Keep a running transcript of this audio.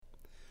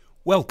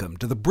Welcome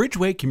to the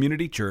Bridgeway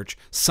Community Church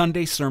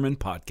Sunday Sermon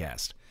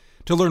Podcast.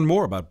 To learn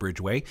more about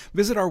Bridgeway,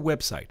 visit our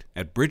website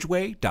at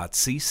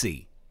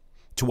bridgeway.cc.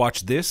 To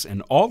watch this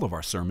and all of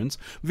our sermons,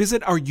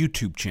 visit our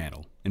YouTube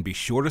channel and be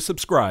sure to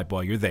subscribe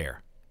while you're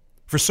there.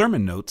 For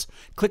sermon notes,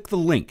 click the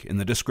link in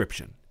the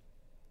description.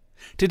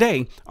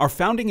 Today, our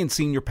founding and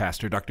senior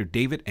pastor, Dr.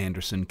 David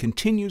Anderson,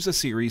 continues a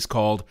series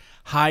called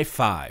High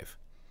Five.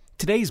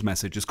 Today's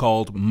message is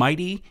called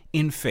Mighty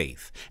in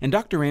Faith, and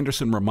Dr.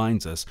 Anderson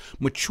reminds us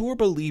mature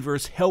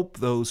believers help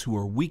those who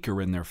are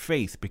weaker in their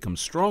faith become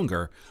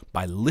stronger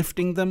by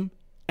lifting them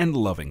and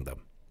loving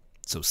them.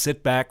 So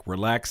sit back,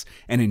 relax,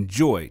 and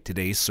enjoy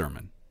today's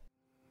sermon.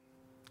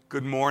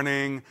 Good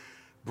morning,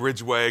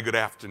 Bridgeway. Good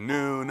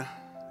afternoon,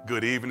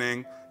 good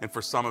evening, and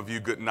for some of you,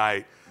 good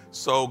night.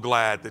 So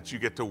glad that you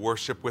get to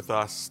worship with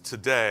us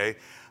today.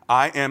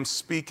 I am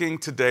speaking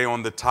today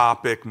on the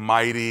topic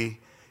Mighty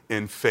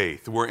in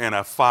Faith. We're in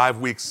a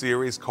 5-week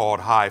series called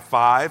High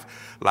Five.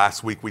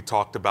 Last week we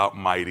talked about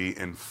Mighty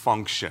in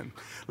Function.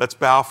 Let's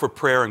bow for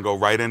prayer and go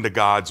right into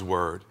God's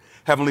Word.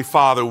 Heavenly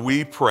Father,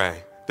 we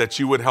pray that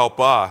you would help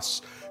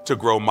us to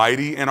grow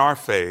mighty in our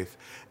faith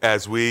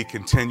as we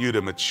continue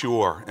to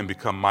mature and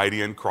become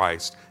mighty in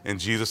Christ. In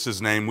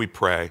Jesus' name we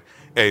pray.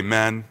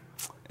 Amen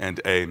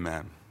and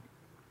amen.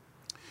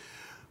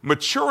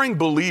 Maturing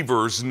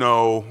believers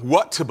know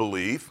what to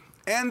believe,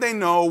 and they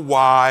know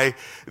why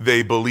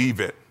they believe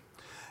it.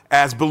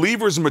 As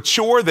believers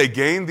mature, they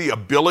gain the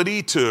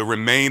ability to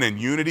remain in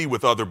unity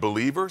with other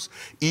believers,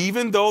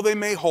 even though they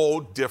may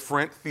hold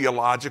different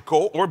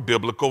theological or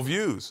biblical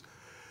views.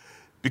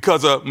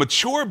 Because a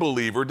mature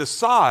believer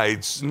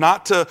decides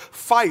not to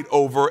fight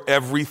over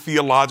every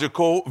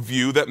theological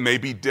view that may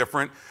be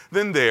different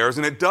than theirs,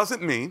 and it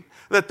doesn't mean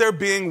that they're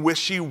being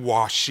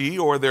wishy-washy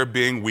or they're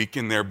being weak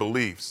in their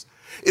beliefs.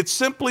 It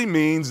simply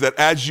means that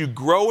as you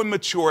grow and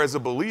mature as a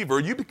believer,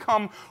 you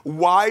become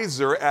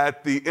wiser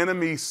at the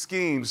enemy's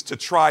schemes to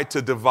try to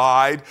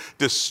divide,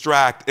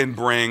 distract, and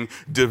bring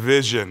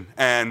division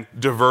and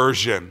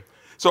diversion.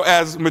 So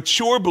as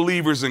mature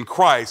believers in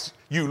Christ,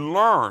 you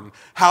learn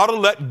how to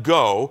let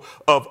go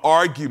of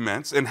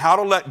arguments and how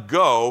to let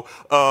go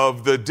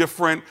of the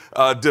different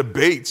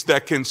debates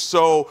that can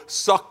so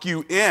suck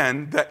you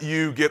in that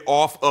you get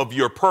off of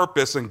your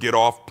purpose and get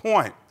off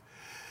point.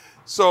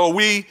 So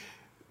we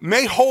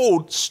may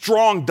hold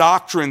strong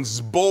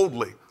doctrines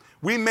boldly.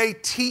 We may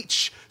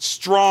teach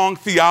strong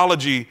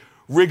theology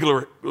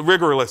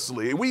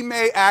rigorously. We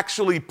may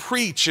actually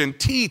preach and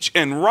teach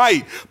and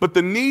write, but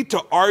the need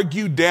to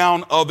argue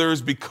down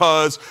others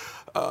because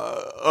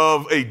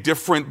of a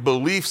different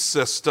belief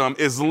system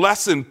is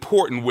less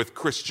important with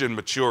Christian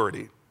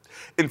maturity.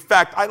 In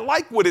fact, I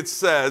like what it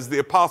says, the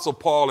Apostle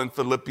Paul in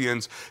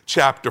Philippians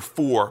chapter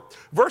 4,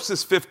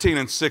 verses 15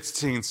 and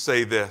 16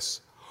 say this: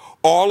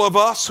 all of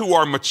us who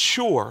are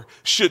mature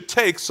should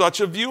take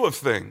such a view of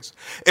things.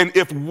 And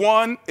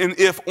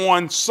if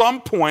on some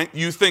point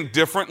you think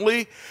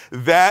differently,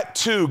 that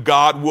too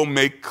God will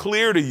make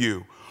clear to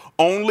you.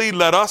 Only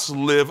let us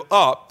live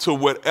up to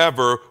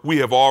whatever we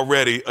have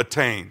already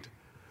attained.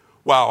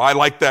 Wow, I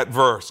like that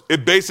verse.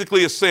 It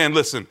basically is saying,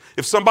 listen,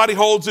 if somebody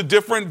holds a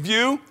different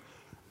view,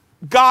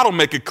 God will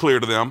make it clear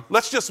to them.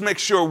 Let's just make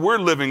sure we're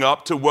living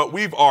up to what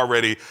we've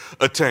already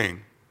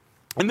attained.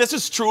 And this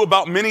is true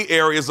about many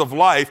areas of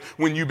life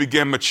when you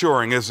begin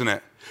maturing, isn't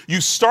it?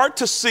 You start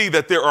to see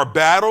that there are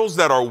battles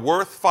that are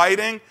worth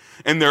fighting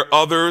and there are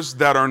others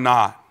that are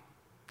not.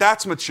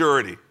 That's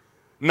maturity,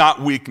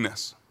 not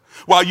weakness.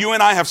 While you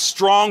and I have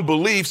strong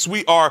beliefs,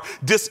 we are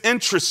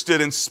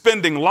disinterested in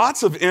spending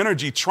lots of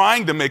energy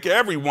trying to make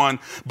everyone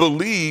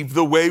believe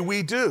the way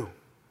we do.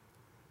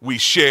 We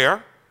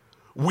share,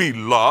 we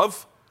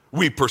love,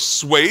 we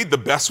persuade the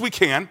best we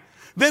can,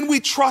 then we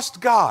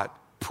trust God,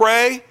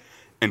 pray,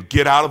 and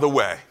get out of the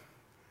way.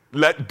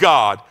 Let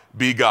God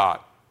be God.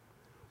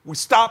 We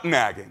stop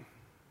nagging,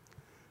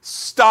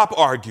 stop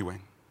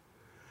arguing,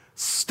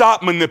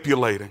 stop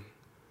manipulating,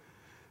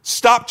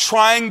 stop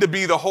trying to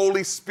be the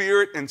Holy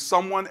Spirit in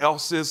someone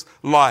else's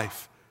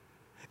life.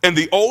 And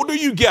the older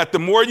you get, the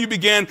more you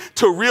begin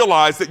to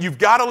realize that you've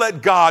got to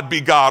let God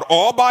be God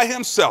all by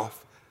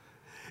himself.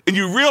 And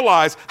you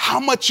realize how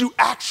much you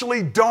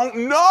actually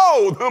don't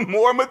know the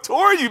more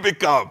mature you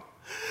become.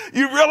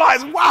 You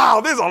realize,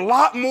 wow, there's a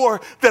lot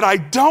more that I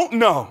don't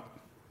know.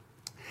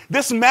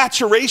 This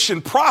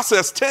maturation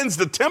process tends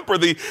to temper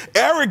the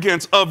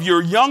arrogance of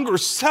your younger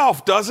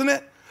self, doesn't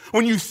it?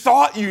 When you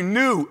thought you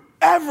knew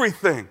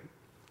everything.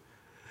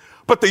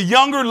 But the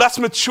younger, less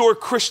mature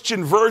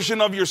Christian version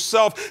of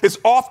yourself is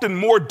often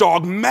more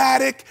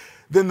dogmatic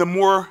than the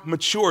more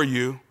mature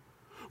you,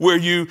 where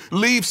you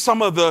leave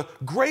some of the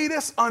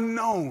greatest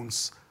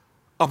unknowns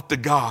up to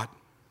God.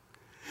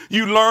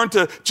 You learn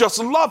to just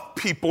love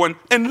people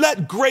and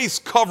let grace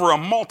cover a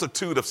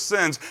multitude of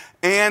sins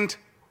and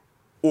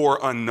or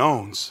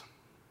unknowns.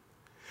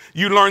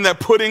 You learn that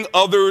putting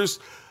others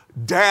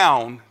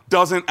down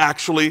doesn't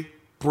actually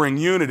bring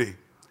unity.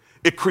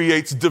 It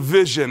creates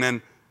division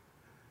and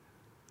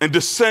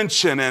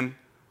dissension and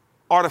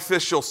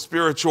artificial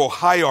spiritual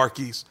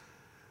hierarchies.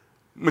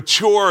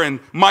 Mature and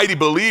mighty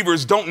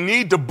believers don't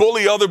need to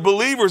bully other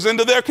believers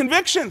into their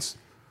convictions.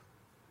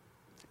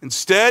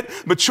 Instead,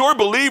 mature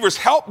believers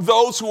help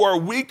those who are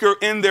weaker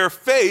in their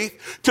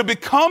faith to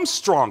become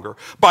stronger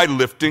by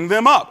lifting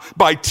them up,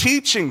 by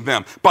teaching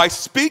them, by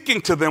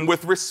speaking to them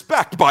with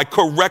respect, by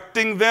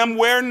correcting them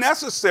where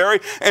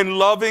necessary, and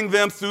loving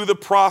them through the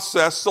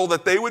process so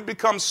that they would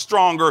become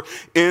stronger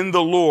in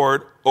the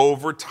Lord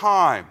over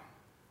time.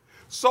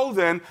 So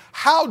then,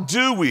 how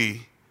do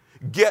we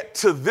get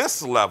to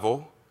this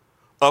level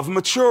of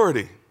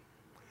maturity?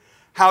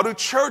 How do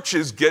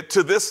churches get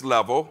to this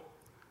level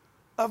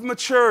of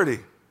maturity?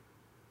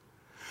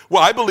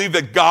 Well, I believe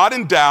that God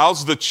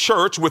endows the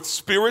church with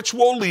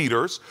spiritual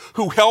leaders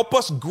who help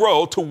us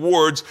grow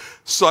towards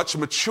such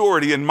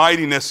maturity and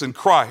mightiness in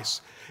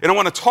Christ. And I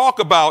want to talk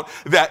about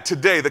that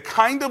today, the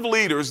kind of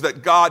leaders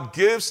that God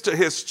gives to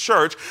his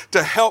church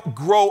to help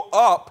grow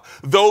up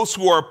those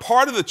who are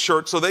part of the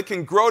church so they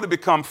can grow to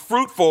become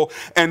fruitful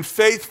and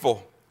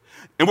faithful.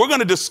 And we're going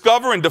to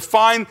discover and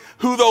define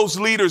who those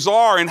leaders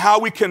are and how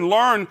we can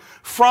learn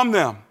from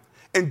them.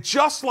 And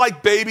just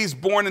like babies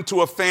born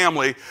into a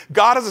family,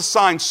 God has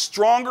assigned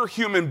stronger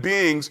human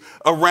beings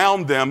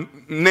around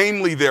them,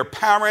 namely their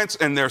parents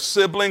and their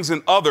siblings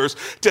and others,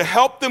 to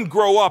help them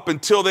grow up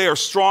until they are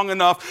strong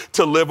enough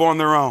to live on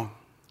their own.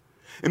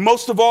 And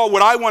most of all,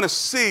 what I want to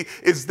see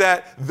is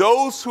that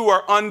those who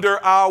are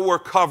under our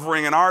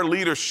covering and our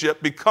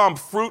leadership become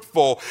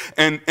fruitful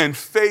and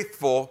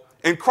faithful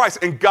in Christ.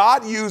 And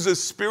God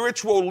uses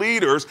spiritual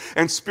leaders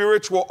and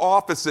spiritual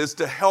offices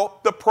to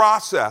help the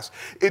process.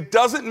 It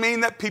doesn't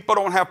mean that people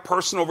don't have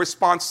personal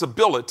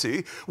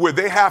responsibility where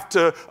they have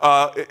to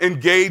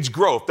engage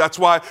growth. That's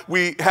why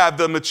we have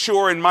the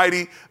mature and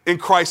mighty in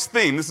Christ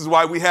theme. This is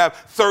why we have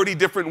 30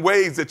 different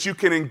ways that you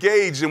can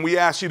engage, and we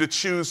ask you to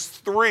choose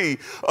 3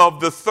 of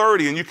the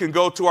 30. And you can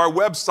go to our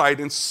website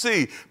and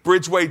see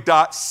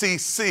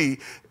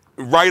bridgeway.cc.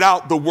 Write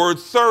out the word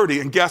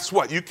 30, and guess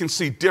what? You can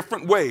see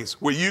different ways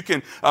where you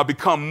can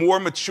become more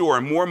mature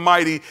and more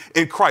mighty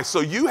in Christ.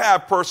 So you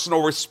have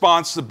personal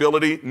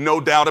responsibility,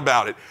 no doubt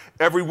about it.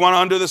 Everyone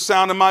under the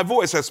sound of my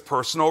voice has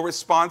personal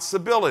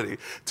responsibility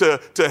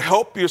to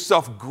help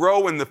yourself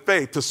grow in the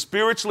faith, to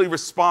spiritually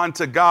respond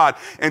to God,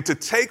 and to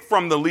take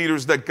from the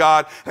leaders that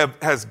God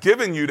has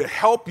given you to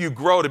help you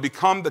grow to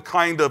become the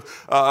kind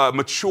of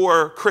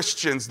mature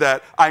Christians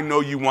that I know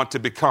you want to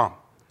become.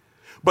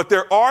 But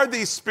there are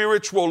these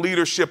spiritual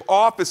leadership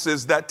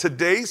offices that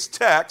today's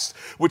text,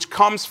 which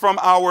comes from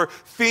our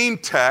theme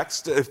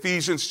text,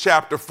 Ephesians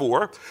chapter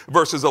 4,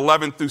 verses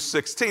 11 through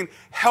 16,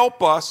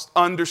 help us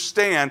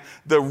understand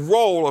the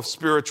role of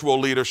spiritual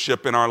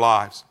leadership in our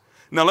lives.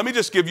 Now, let me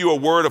just give you a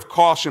word of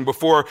caution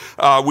before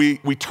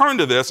we turn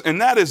to this, and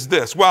that is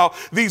this. While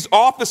these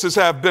offices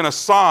have been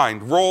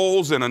assigned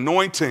roles and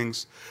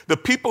anointings, the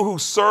people who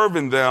serve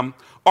in them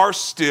are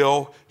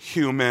still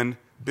human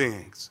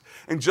beings.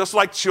 And just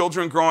like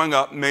children growing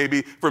up,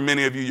 maybe for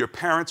many of you, your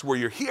parents were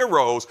your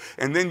heroes,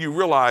 and then you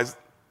realize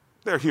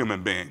they're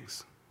human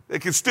beings. They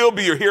can still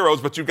be your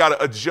heroes, but you've got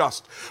to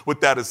adjust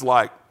what that is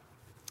like.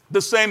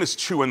 The same is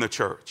true in the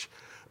church.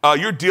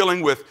 You're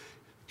dealing with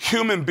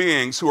human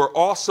beings who are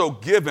also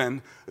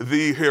given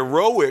the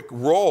heroic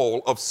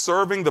role of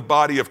serving the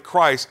body of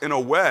Christ in a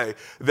way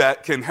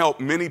that can help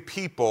many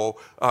people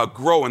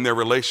grow in their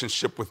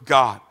relationship with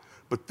God.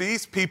 But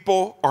these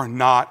people are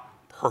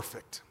not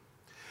perfect.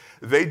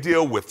 They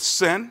deal with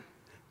sin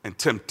and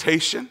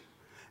temptation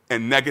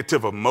and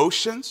negative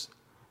emotions,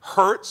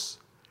 hurts,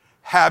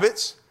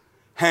 habits,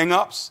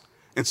 hang-ups,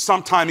 and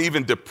sometimes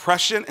even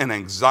depression and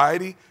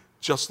anxiety,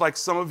 just like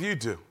some of you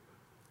do.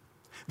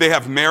 They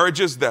have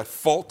marriages that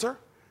falter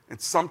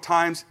and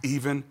sometimes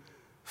even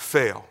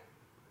fail.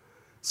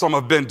 Some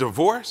have been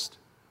divorced.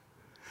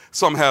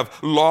 Some have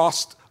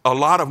lost a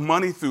lot of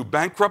money through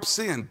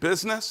bankruptcy and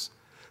business.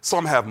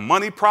 Some have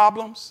money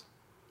problems,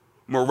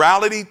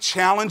 morality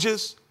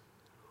challenges,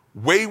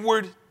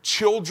 wayward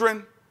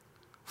children,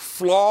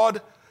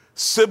 flawed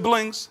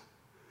siblings,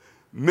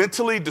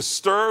 mentally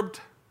disturbed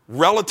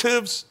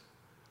relatives,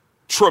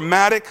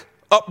 traumatic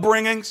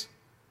upbringings,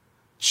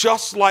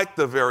 just like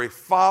the very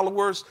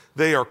followers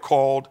they are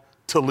called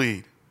to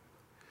lead.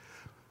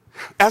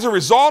 As a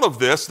result of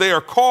this, they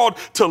are called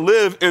to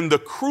live in the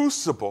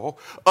crucible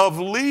of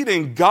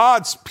leading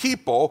God's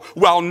people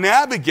while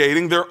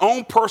navigating their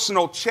own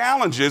personal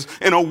challenges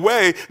in a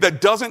way that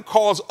doesn't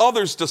cause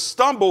others to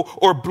stumble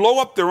or blow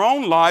up their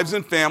own lives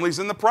and families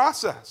in the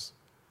process.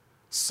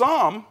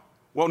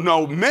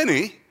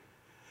 Many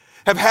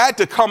have had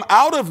to come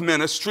out of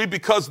ministry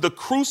because the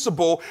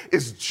crucible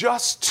is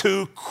just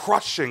too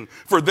crushing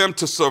for them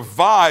to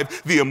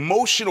survive the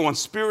emotional and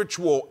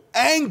spiritual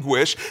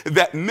anguish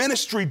that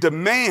ministry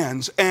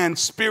demands and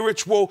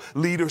spiritual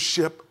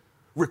leadership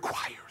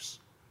requires.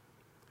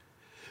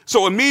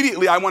 So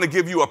immediately, I want to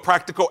give you a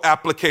practical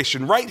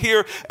application right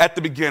here at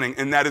the beginning,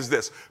 and that is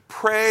this.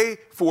 Pray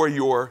for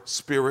your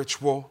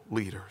spiritual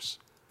leaders.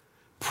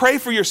 Pray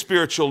for your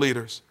spiritual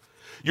leaders,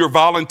 your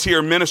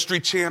volunteer ministry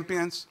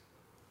champions,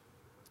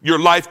 your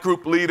life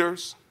group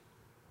leaders,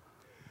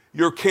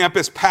 your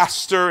campus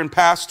pastor and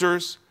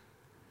pastors,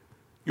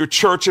 your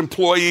church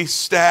employee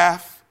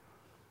staff,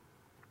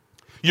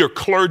 your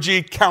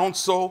clergy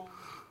council,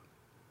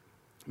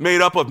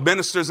 made up of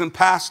ministers and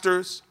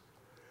pastors,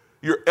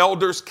 your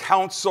elders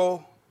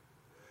council,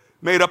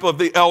 made up of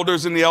the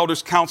elders and the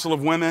elders council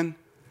of women,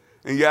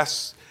 and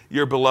yes,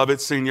 your beloved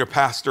senior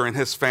pastor and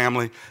his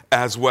family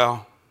as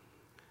well.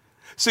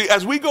 See,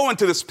 as we go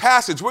into this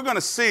passage, we're going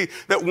to see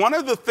that one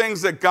of the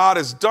things that God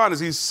has done is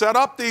he's set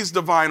up these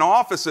divine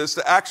offices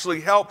to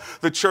actually help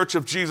the Church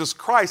of Jesus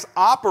Christ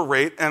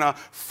operate in a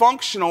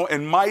functional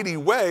and mighty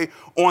way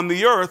on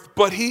the earth,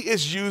 but he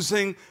is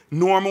using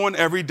normal and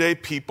everyday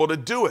people to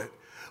do it.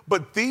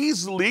 But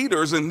these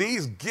leaders and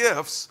these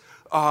gifts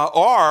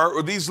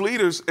these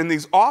leaders in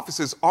these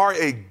offices are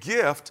a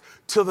gift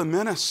to the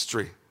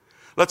ministry.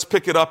 Let's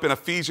pick it up in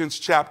Ephesians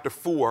chapter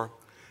 4,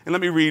 and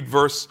let me read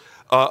verse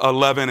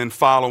 11 and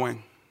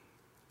following.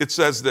 It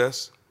says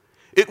this: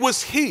 "It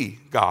was he,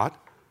 God,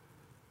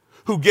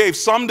 who gave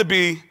some to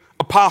be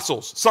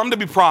apostles, some to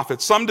be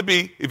prophets, some to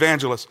be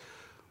evangelists,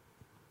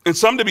 and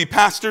some to be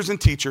pastors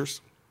and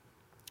teachers,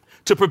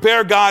 to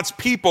prepare God's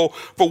people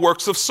for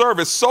works of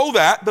service, so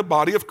that the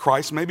body of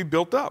Christ may be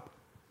built up,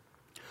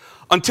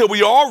 until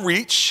we all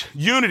reach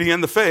unity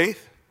in the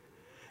faith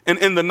and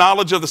in the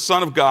knowledge of the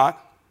Son of God,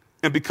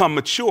 and become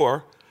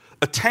mature,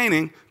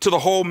 attaining to the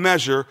whole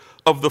measure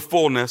of the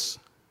fullness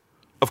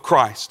of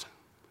Christ.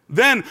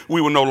 Then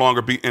we will no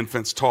longer be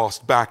infants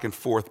tossed back and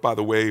forth by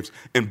the waves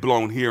and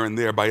blown here and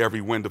there by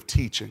every wind of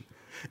teaching,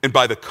 and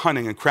by the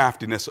cunning and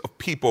craftiness of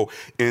people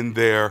in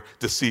their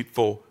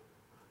deceitful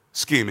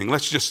scheming."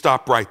 Let's just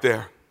stop right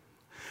there.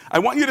 I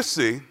want you to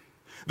see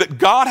that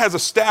God has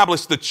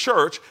established the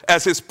church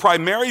as his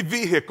primary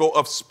vehicle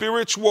of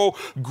spiritual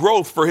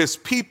growth for his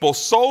people,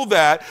 so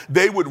that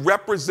they would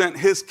represent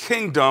his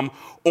kingdom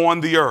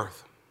on the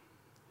earth.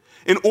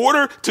 In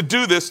order to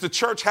do this, the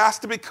church has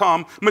to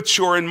become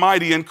mature and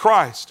mighty in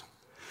Christ.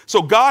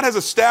 So God has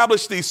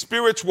established these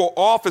spiritual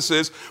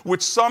offices,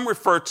 which some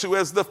refer to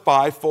as the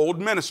fivefold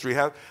ministry.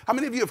 How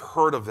many of you have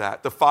heard of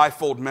that, the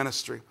fivefold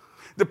ministry?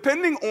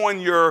 Depending on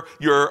your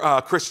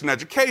Christian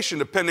education,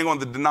 depending on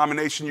the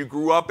denomination you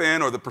grew up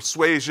in or the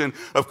persuasion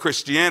of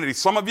Christianity,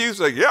 some of you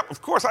say, "Yep,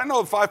 of course, I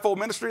know the fivefold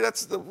ministry,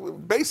 that's the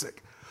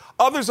basic."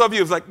 Others of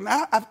you is like,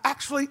 "Nah, I've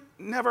actually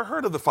never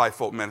heard of the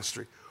fivefold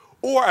ministry."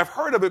 Or I've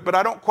heard of it, but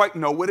I don't quite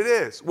know what it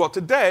is. Well,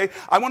 today,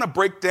 I want to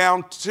break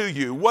down to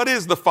you what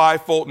is the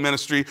fivefold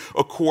ministry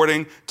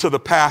according to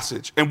the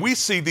passage. And we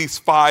see these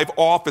 5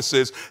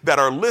 offices that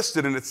are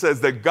listed, and it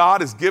says that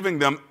God is given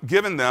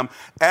them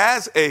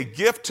as a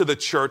gift to the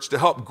church to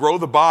help grow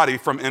the body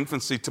from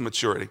infancy to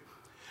maturity.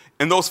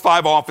 And those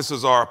 5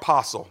 offices are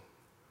apostle,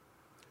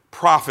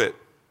 prophet,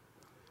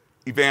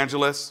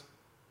 evangelist,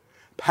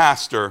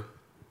 pastor,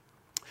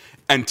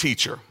 and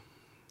teacher.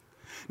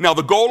 Now,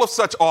 the goal of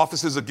such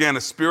offices, again,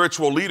 is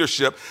spiritual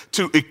leadership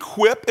to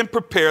equip and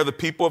prepare the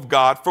people of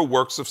God for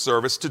works of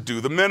service to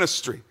do the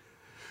ministry.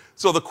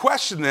 So the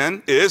question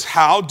then is,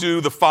 how do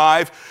the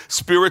 5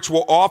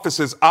 spiritual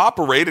offices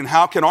operate, and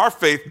how can our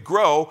faith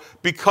grow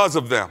because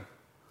of them?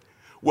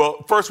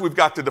 Well, first we've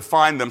got to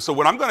define them. So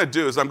what I'm going to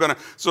do is I'm going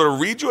to sort of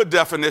read you a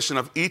definition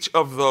of each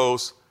of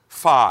those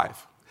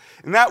 5.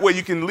 And that way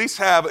you can at least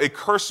have a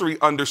cursory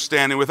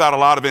understanding without a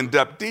lot of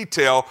in-depth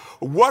detail.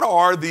 What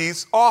are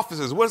these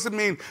offices? What does it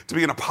mean to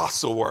be an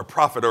apostle or a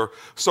prophet or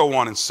so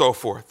on and so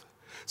forth?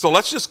 So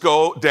let's just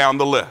go down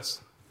the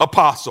list.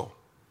 Apostle.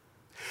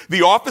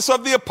 The office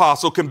of the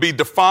apostle can be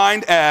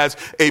defined as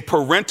a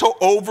parental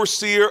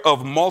overseer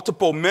of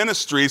multiple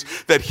ministries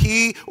that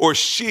he or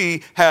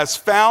she has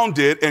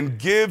founded and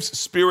gives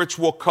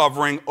spiritual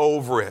covering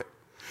over it.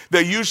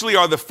 They usually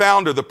are the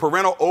founder, the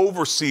parental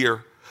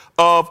overseer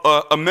of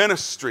a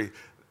ministry.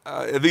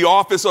 The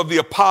office of the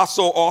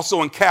apostle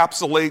also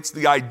encapsulates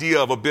the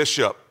idea of a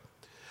bishop.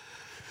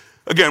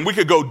 Again, we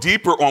could go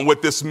deeper on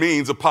what this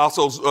means,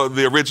 apostles,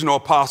 the original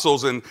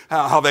apostles, and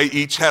how they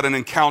each had an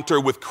encounter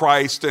with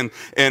Christ and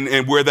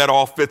where that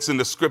all fits in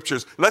the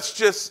scriptures. Let's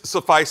just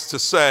suffice to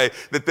say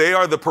that they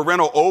are the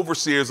parental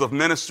overseers of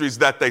ministries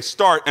that they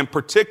start, and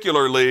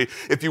particularly,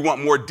 if you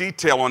want more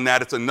detail on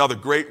that, it's another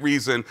great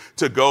reason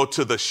to go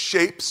to the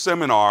SHAPE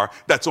seminar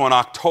that's on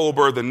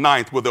October the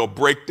 9th, where they'll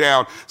break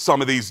down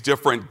some of these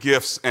different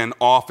gifts and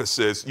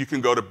offices. You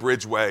can go to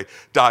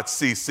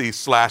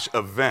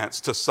bridgeway.cc/events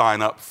to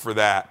sign up for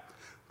that.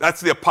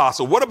 That's the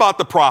apostle. What about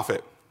the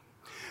prophet?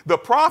 The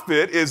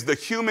prophet is the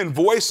human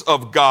voice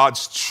of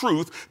God's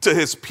truth to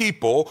his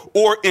people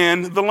or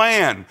in the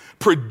land,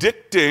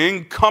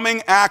 predicting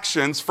coming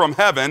actions from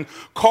heaven,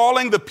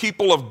 calling the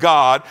people of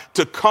God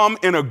to come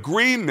in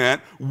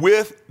agreement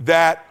with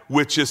that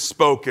which is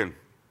spoken.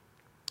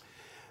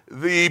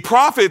 The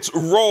prophet's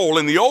role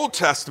in the Old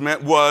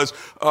Testament was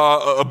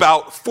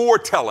about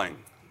foretelling.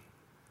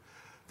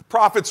 The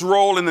prophet's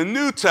role in the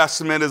New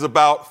Testament is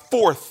about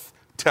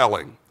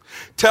forthtelling.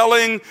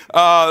 telling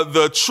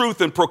the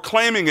truth and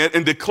proclaiming it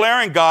and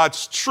declaring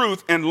God's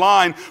truth in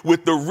line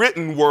with the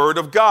written word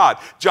of God.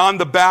 John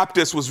the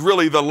Baptist was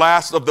really the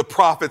last of the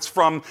prophets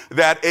from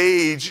that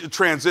age,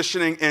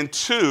 transitioning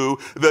into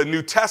the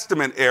New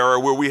Testament era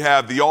where we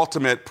have the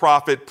ultimate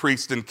prophet,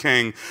 priest, and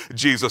king,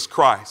 Jesus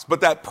Christ.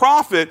 But that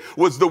prophet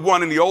was the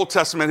one in the Old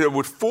Testament who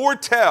would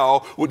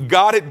foretell what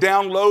God had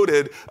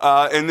downloaded,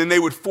 and then they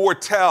would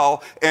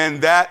foretell,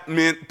 and that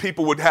meant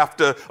people would have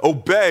to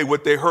obey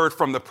what they heard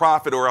from the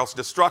prophet, or else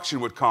destruction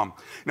would come.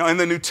 Now, in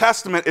the New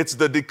Testament, it's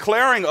the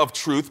declaring of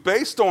truth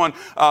based on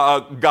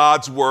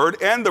God's word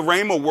and the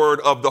Rhema word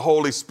of the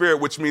Holy Spirit,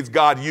 which means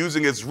God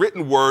using his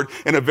written word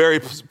in a very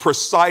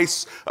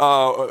precise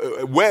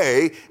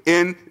way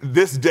in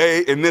this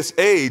day, in this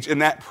age.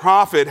 And that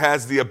prophet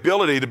has the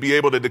ability to be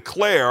able to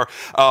declare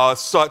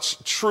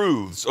such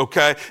truths,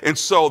 okay? And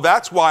so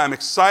that's why I'm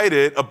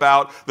excited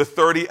about the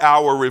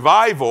 30-hour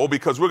revival,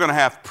 because we're going to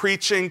have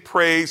preaching,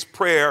 praise,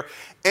 prayer,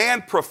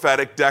 and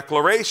prophetic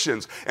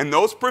declarations. And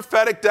those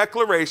prophetic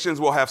declarations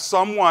will have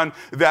someone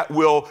that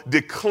will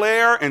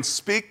declare and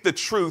speak the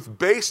truth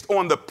based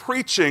on the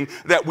preaching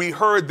that we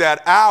heard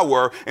that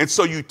hour. And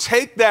so you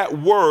take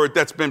that word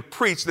that's been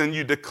preached and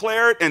you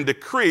declare it and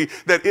decree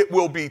that it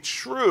will be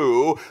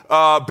true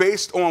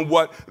based on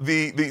what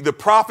the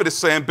prophet is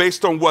saying,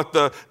 based on what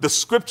the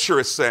scripture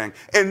is saying.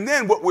 And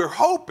then what we're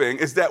hoping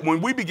is that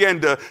when we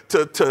begin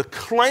to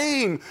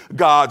claim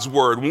God's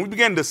word, when we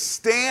begin to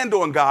stand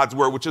on God's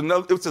word, which is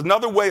it's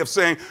another way of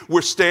saying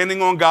we're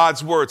standing on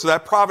God's word. So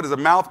that prophet is a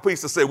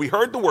mouthpiece to say, we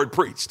heard the word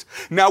preached.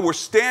 Now we're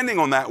standing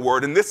on that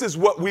word, and this is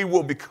what we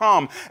will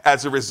become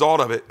as a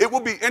result of it. It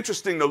will be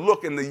interesting to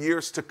look in the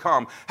years to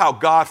come how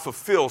God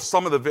fulfills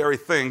some of the very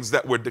things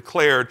that were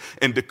declared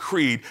and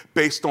decreed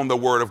based on the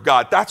word of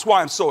God. That's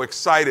why I'm so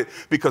excited,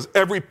 because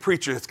every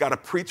preacher has got to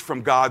preach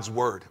from God's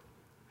word.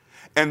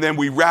 And then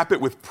we wrap it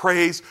with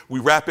praise, we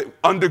wrap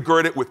it,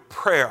 undergird it with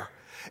prayer,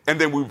 and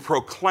then we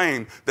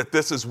proclaim that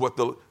this is what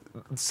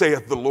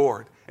saith the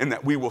Lord, and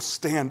that we will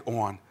stand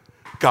on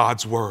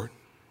God's word.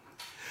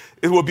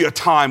 It will be a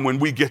time when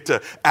we get to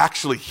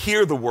actually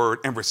hear the word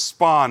and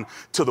respond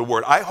to the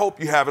word. I hope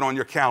you have it on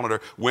your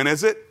calendar. When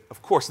is it?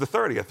 Of course, the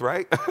 30th,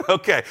 right?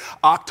 Okay,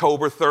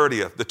 October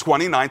 30th, the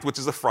 29th, which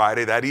is a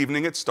Friday. That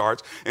evening it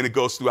starts, and it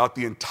goes throughout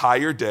the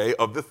entire day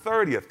of the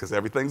 30th, because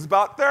everything's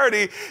about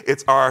 30.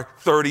 It's our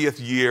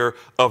 30th year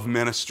of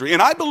ministry.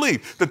 And I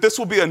believe that this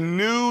will be a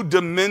new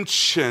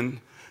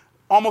dimension,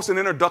 almost an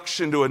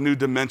introduction to a new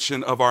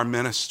dimension of our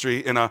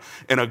ministry in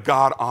a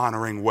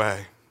God-honoring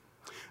way.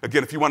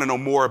 Again, if you want to know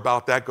more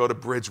about that, go to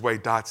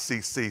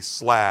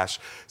bridgeway.cc/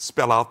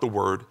 spell out the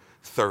word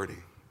 30.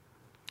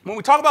 When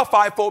we talk about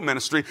fivefold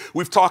ministry,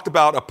 we've talked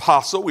about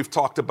apostle, we've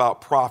talked about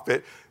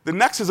prophet. The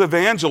next is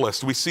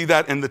evangelist. We see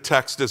that in the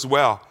text as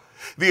well.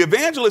 The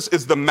evangelist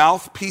is the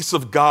mouthpiece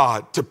of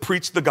God to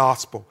preach the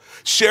gospel,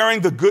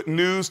 sharing the good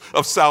news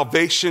of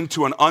salvation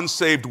to an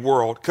unsaved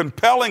world,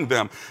 compelling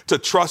them to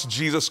trust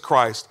Jesus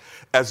Christ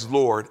as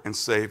Lord and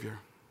Savior.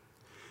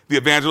 The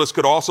evangelist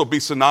could also be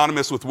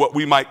synonymous with what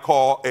we might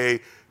call a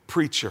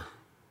preacher,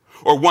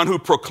 or one who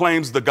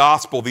proclaims the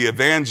gospel, the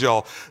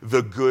evangel,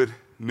 the good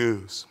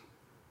news.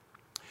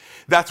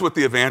 That's what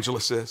the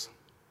evangelist is.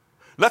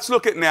 Let's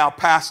look at now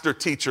pastor,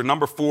 teacher,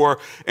 number 4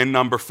 and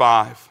number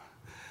 5.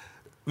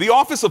 The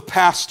office of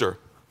pastor,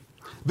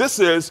 this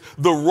is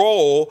the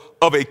role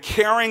of a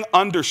caring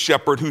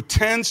under-shepherd who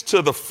tends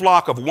to the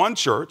flock of one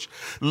church,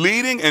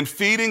 leading and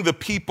feeding the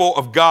people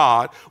of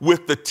God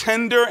with the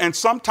tender and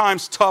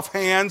sometimes tough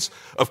hands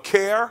of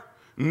care,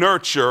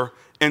 nurture,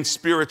 and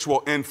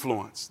spiritual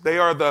influence. They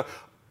are the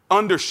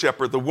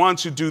under-shepherd, the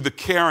ones who do the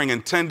caring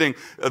and tending,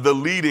 the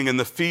leading and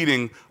the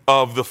feeding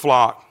of the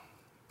flock.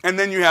 And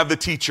then you have the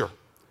teacher.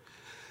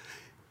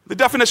 The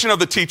definition of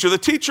the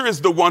teacher is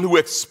the one who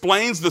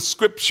explains the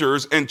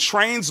scriptures and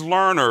trains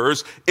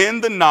learners in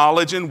the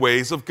knowledge and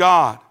ways of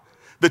God.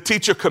 The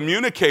teacher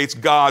communicates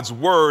God's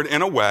word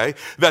in a way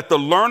that the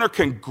learner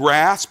can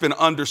grasp and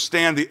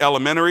understand the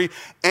elementary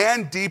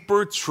and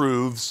deeper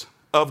truths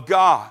of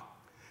God.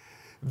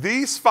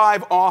 These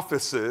 5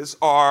 offices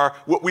are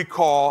what we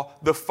call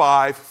the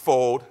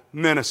fivefold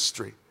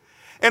ministry.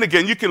 And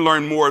again, you can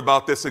learn more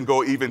about this and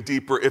go even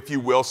deeper if you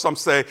will. Some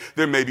say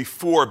there may be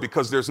 4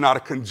 because there's not a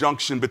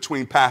conjunction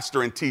between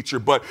pastor and teacher,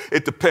 but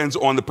it depends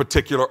on the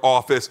particular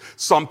office.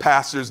 Some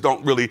pastors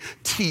don't really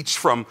teach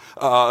from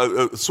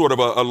sort of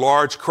a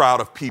large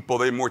crowd of people.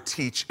 They more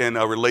teach in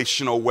a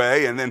relational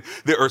way. And then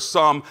there are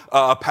some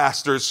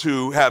pastors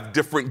who have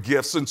different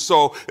gifts. And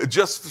so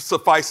just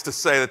suffice to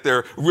say that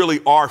there really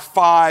are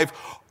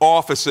 5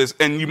 offices.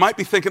 And you might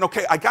be thinking,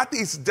 okay, I got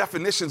these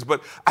definitions,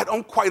 but I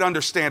don't quite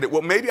understand it.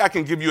 Well, maybe I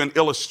can give you an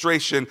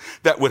illustration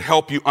that would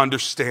help you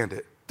understand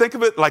it. Think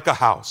of it like a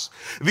house.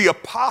 The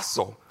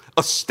apostle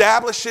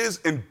establishes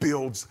and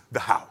builds the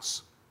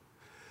house.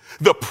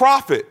 The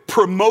prophet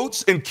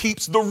promotes and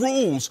keeps the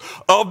rules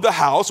of the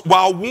house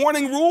while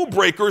warning rule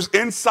breakers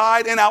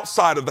inside and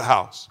outside of the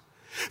house.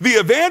 The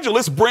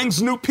evangelist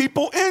brings new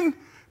people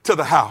into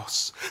the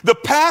house. The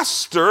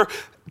pastor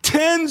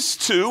tends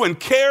to and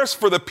cares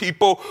for the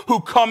people who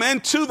come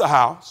into the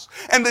house.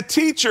 And the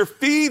teacher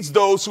feeds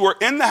those who are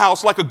in the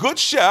house like a good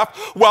chef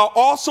while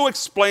also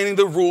explaining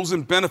the rules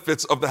and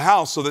benefits of the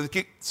house so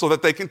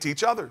that they can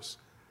teach others.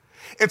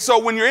 And so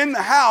when you're in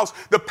the house,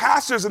 the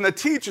pastors and the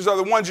teachers are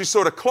the ones you're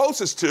sort of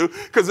closest to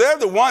because they're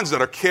the ones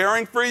that are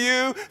caring for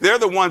you. They're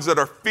the ones that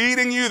are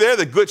feeding you. They're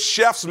the good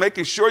chefs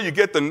making sure you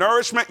get the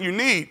nourishment you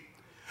need.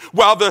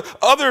 While the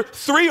other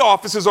three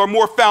offices are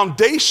more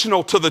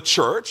foundational to the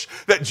church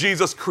that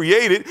Jesus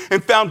created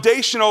and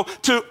foundational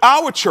to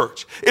our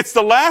church. It's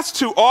the last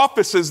two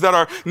offices that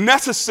are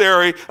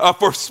necessary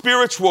for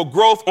spiritual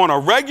growth on a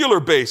regular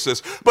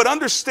basis. But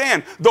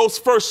understand, those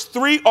first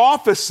three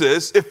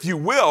offices, if you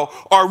will,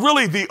 are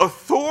really the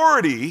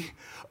authority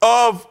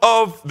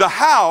of the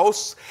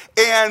house,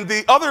 and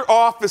the other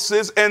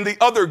offices and the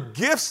other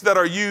gifts that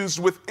are used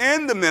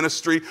within the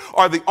ministry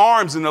are the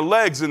arms and the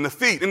legs and the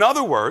feet. In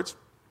other words,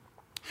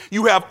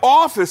 you have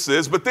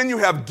offices, but then you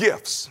have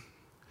gifts.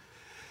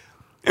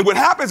 And what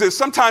happens is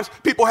sometimes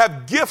people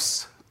have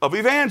gifts of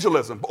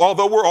evangelism,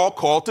 although we're all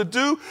called to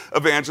do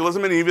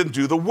evangelism and even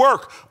do the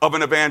work of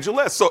an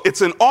evangelist. So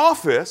it's an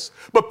office,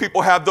 but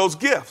people have those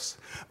gifts.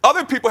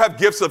 Other people have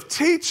gifts of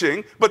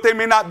teaching, but they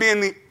may not be in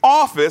the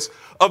office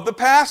of the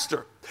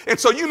pastor. And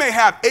so you may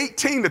have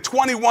 18 to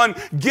 21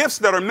 gifts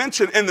that are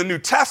mentioned in the New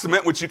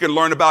Testament, which you can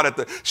learn about at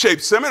the Shape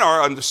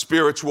Seminar under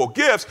spiritual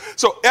gifts.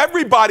 So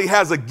everybody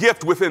has a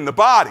gift within the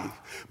body.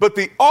 But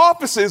the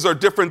offices are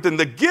different than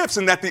the gifts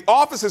in that the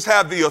offices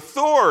have the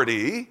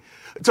authority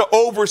to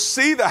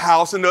oversee the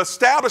house and to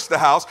establish the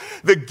house.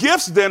 The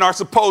gifts then are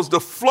supposed to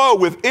flow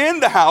within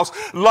the house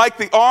like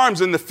the arms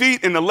and the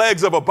feet and the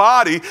legs of a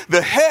body.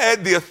 The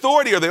head, the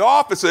authority, or the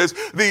offices,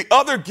 the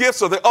other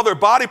gifts or the other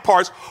body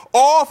parts,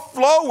 all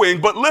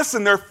flowing. But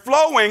listen, they're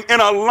flowing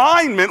in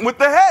alignment with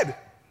the head.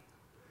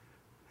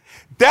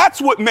 That's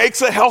what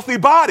makes a healthy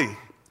body.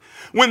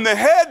 When the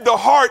head, the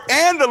heart,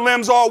 and the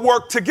limbs all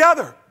work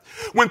together.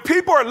 When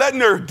people are letting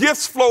their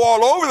gifts flow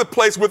all over the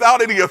place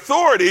without any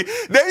authority,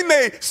 they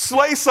may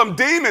slay some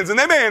demons and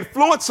they may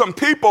influence some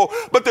people,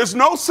 but there's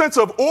no sense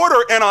of order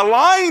and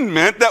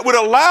alignment that would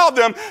allow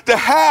them to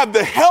have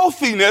the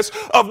healthiness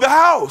of the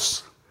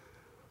house.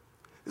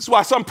 This is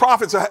why some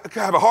prophets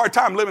have a hard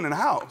time living in a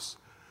house.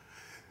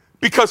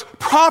 Because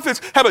prophets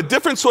have a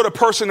different sort of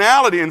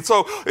personality. And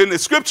so in the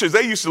scriptures,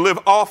 they used to live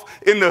off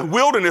in the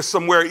wilderness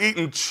somewhere,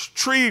 eating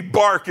tree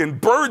bark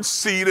and bird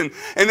seed, and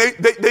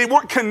they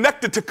weren't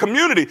connected to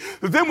community.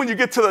 But then when you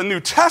get to the New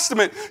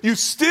Testament, you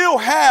still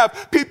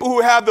have people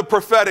who have the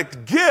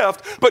prophetic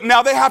gift, but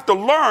now they have to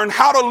learn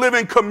how to live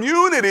in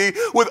community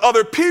with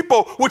other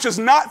people, which is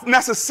not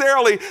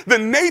necessarily the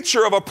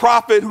nature of a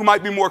prophet who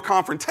might be more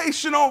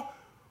confrontational,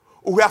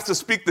 or who has to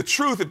speak the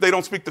truth. If they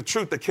don't speak the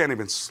truth, they can't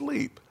even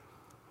sleep.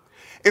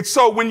 And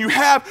so when you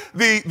have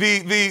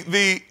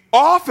the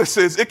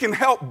offices, it can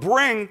help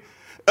bring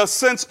a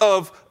sense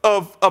of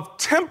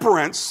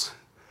temperance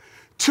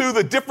to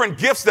the different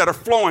gifts that are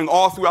flowing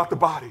all throughout the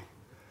body.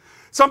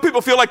 Some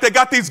people feel like they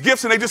got these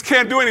gifts and they just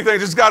can't do anything. They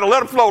just got to let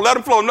them flow, let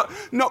them flow.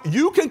 No,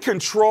 you can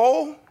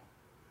control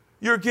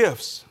your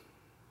gifts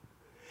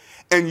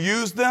and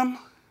use them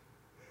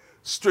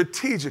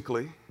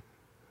strategically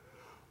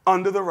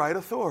under the right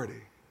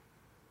authority.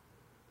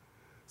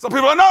 Some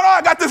people are, no,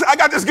 I got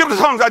this gift of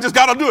tongues. I just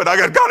got to do it. I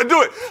got to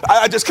do it.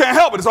 I just can't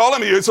help it. It's all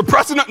in me. You're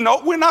suppressing it.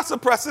 No, we're not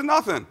suppressing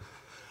nothing.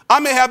 I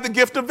may have the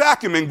gift of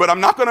vacuuming, but I'm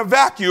not going to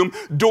vacuum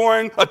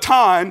during a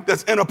time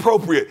that's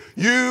inappropriate.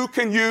 You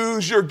can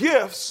use your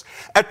gifts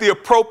at the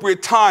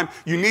appropriate time.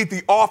 You need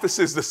the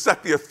offices to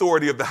set the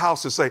authority of the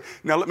house to say,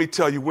 now let me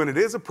tell you when it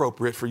is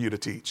appropriate for you to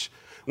teach.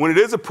 When it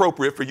is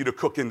appropriate for you to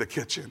cook in the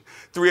kitchen.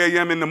 3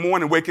 a.m. in the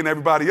morning, waking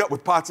everybody up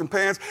with pots and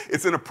pans,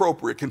 it's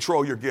inappropriate.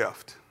 Control your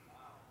gift.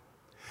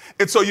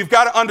 And so you've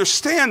got to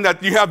understand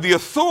that you have the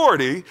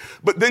authority,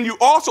 but then you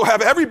also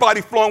have everybody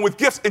flowing with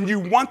gifts, and you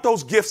want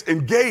those gifts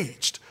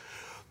engaged.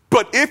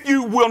 But if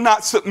you will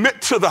not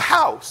submit to the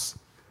house,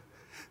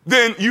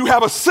 then you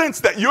have a sense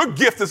that your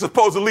gift is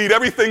supposed to lead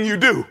everything you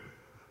do.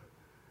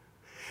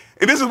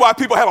 And this is why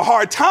people have a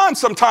hard time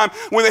sometimes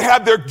when they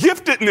have their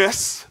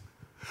giftedness,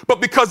 but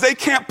because they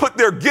can't put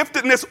their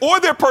giftedness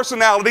or their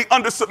personality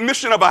under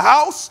submission of a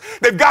house,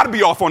 they've got to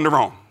be off on their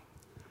own.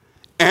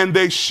 And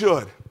they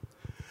should.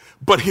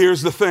 But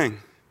here's the thing.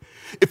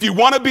 If you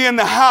want to be in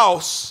the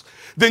house,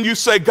 then you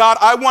say, God,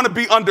 I want to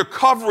be under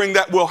covering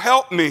that will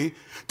help me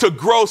to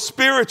grow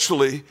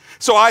spiritually.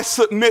 So I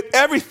submit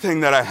everything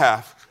that I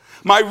have,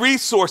 my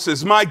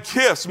resources, my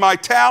gifts, my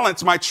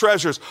talents, my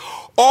treasures,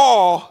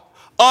 all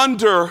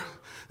under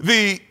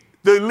the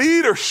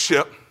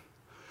leadership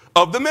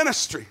of the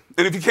ministry.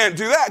 And if you can't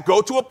do that,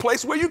 go to a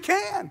place where you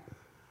can.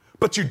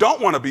 But you don't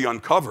want to be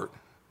uncovered.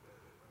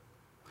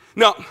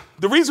 Now,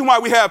 the reason why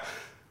we have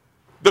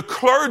the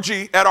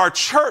clergy at our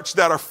church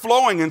that are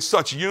flowing in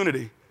such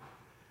unity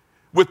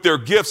with their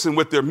gifts and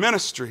with their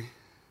ministry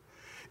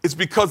is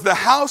because the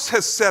house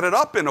has set it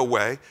up in a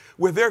way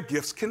where their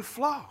gifts can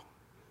flow.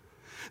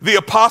 The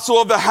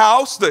apostle of the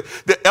house, the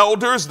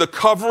elders, the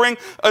covering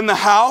in the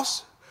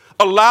house,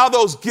 allow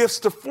those gifts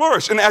to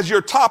flourish. And as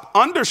your top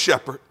under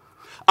shepherd,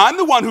 I'm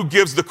the one who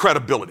gives the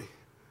credibility,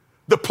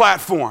 the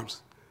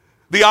platforms,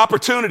 the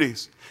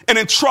opportunities, and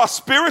entrust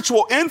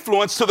spiritual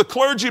influence to the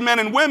clergymen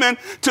and women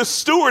to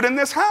steward in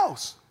this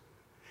house.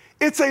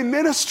 It's a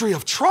ministry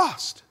of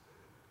trust.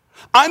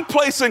 I'm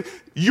placing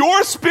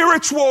your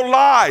spiritual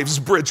lives,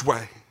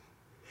 Bridgeway,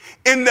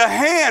 in the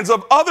hands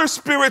of other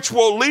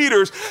spiritual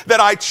leaders that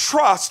I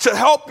trust to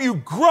help you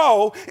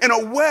grow in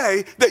a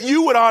way that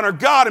you would honor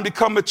God and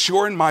become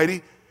mature and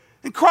mighty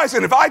in Christ.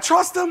 And if I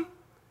trust them,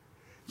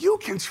 you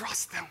can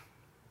trust them.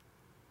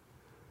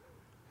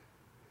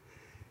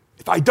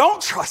 If I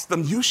don't trust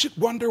them, you should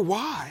wonder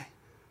why.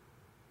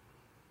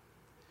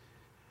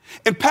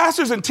 And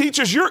pastors and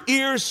teachers, your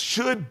ears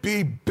should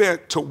be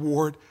bent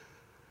toward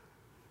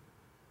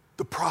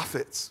the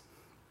prophets,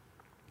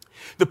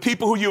 the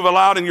people who you've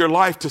allowed in your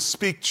life to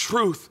speak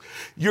truth.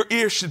 Your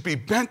ears should be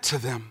bent to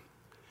them,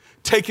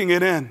 taking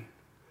it in,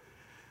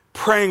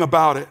 praying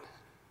about it,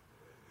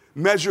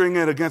 measuring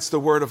it against the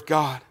Word of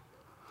God,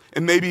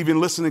 and maybe even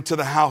listening to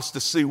the house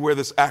to see where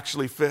this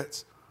actually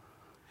fits.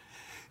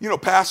 You know,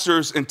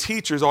 pastors and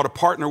teachers ought to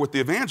partner with the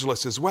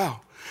evangelists as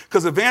well,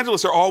 because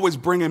evangelists are always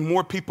bringing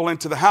more people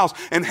into the house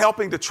and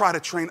helping to try to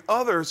train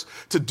others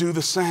to do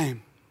the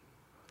same.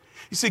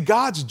 You see,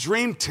 God's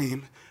dream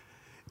team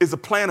is a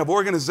plan of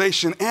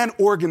organization and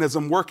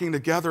organism working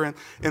together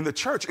in the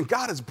church. And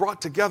God has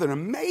brought together an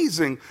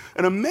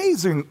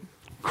amazing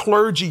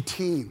clergy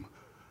team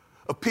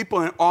of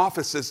people in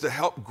offices to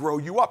help grow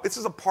you up. This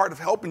is a part of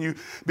helping you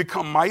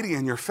become mighty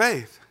in your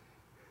faith.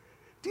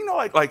 Do you know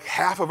like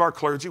half of our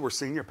clergy were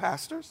senior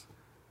pastors?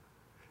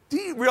 Do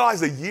you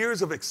realize the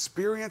years of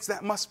experience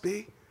that must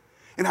be?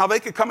 And how they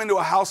could come into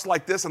a house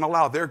like this and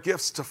allow their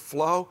gifts to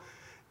flow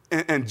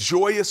in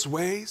joyous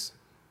ways?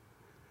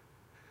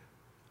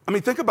 I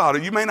mean, think about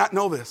it. You may not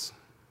know this.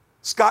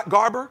 Scott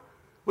Garber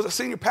was a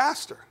senior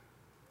pastor.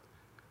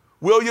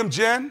 William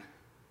Jen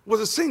was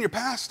a senior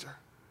pastor.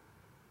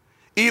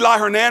 Eli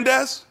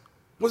Hernandez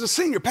was a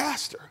senior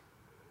pastor.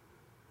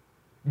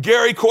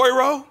 Gary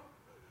Coiro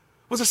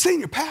was a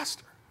senior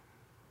pastor.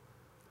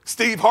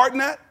 Steve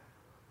Hartnett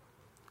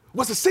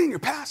was a senior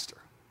pastor.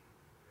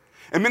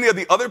 And many of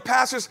the other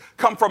pastors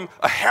come from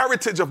a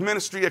heritage of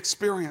ministry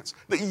experience.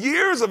 The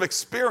years of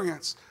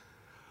experience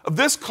of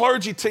this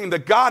clergy team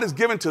that God has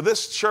given to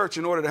this church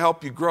in order to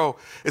help you grow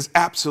is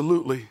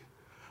absolutely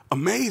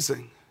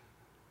amazing.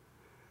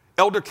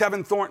 Elder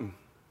Kevin Thornton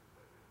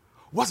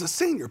was a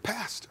senior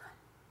pastor.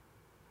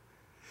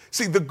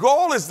 See, the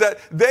goal is that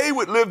they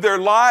would live their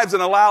lives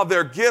and allow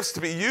their gifts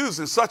to be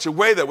used in such a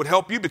way that would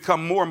help you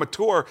become more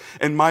mature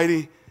and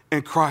mighty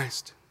in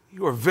Christ.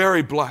 You are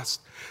very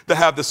blessed to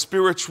have the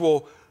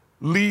spiritual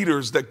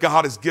leaders that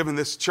God has given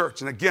this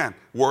church. And again,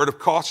 word of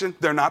caution,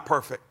 they're not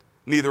perfect.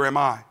 Neither am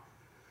I.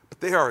 But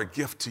they are a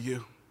gift to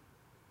you.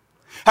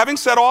 Having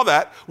said all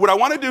that, what I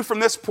want to do from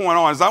this point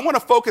on is I want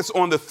to focus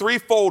on the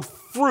threefold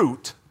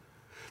fruit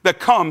that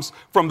comes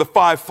from the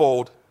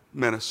fivefold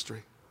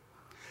ministry.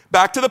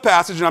 Back to the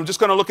passage, and I'm just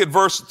going to look at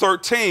verse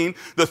 13,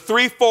 the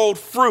threefold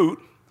fruit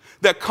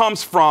that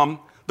comes from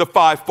the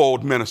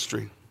fivefold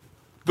ministry.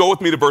 Go with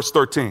me to verse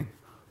 13.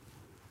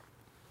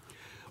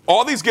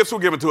 All these gifts were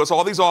given to us,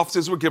 all these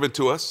offices were given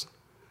to us.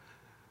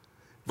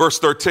 Verse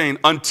 13,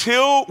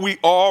 until we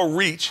all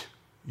reach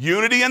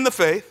unity in the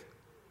faith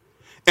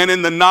and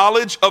in the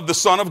knowledge of the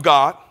Son of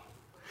God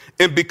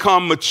and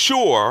become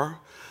mature,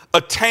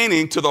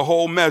 attaining to the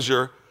whole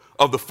measure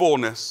of the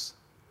fullness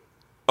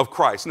of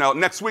Christ. Now,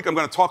 next week, I'm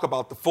going to talk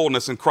about the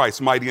fullness in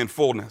Christ, mighty in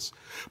fullness.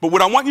 But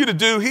what I want you to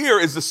do here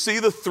is to see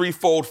the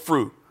threefold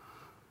fruit.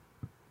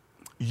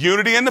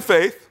 Unity in the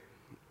faith,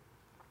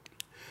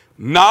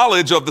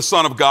 knowledge of the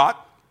Son of God,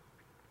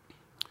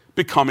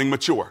 becoming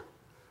mature.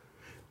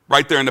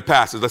 Right there in the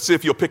passage. Let's see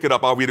if you'll pick it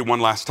up. I'll read it one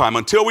last time.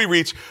 Until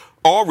we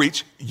all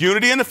reach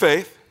unity in the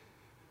faith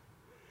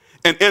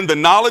and in the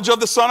knowledge of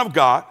the Son of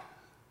God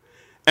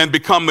and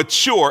become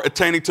mature,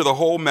 attaining to the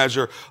whole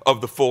measure of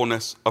the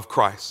fullness of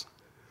Christ.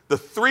 The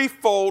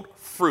threefold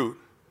fruit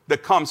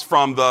that comes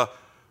from the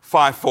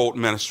fivefold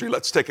ministry.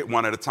 Let's take it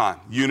one at a time.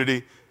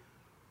 Unity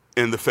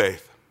in the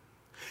faith.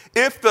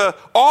 If the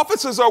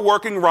offices are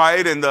working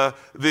right and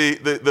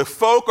the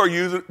folk are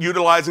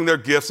utilizing their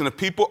gifts and the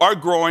people are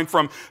growing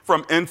from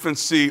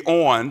infancy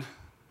on,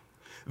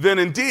 then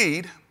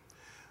indeed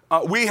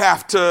we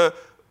have to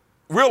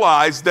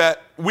realize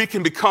that we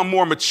can become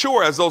more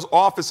mature as those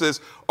offices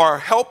are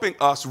helping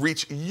us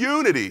reach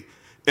unity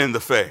in the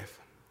faith.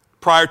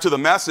 Prior to the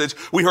message,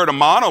 we heard a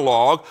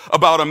monologue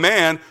about a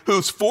man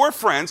whose 4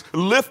 friends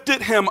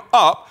lifted him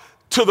up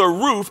to the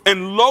roof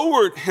and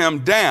lowered him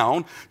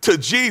down to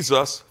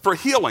Jesus for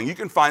healing. You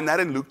can find that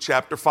in Luke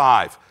chapter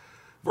 5,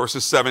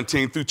 verses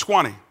 17 through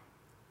 20.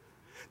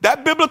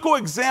 That biblical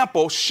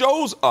example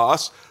shows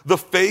us the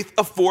faith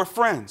of 4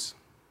 friends.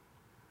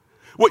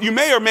 What you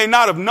may or may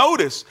not have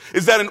noticed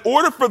is that in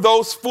order for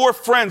those 4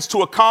 friends to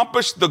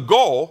accomplish the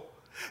goal,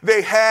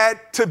 they had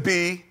to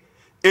be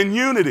in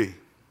unity.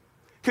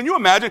 Can you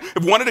imagine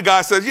if one of the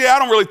guys says, yeah, I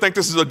don't really think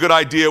this is a good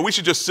idea. We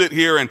should just sit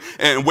here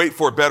and wait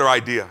for a better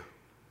idea.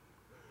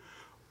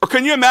 Or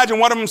can you imagine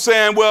one of them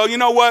saying, well, you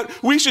know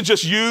what? We should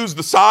just use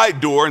the side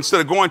door instead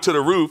of going to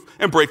the roof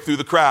and break through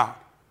the crowd.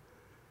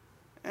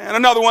 And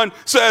another one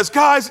says,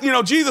 guys,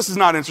 Jesus is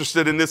not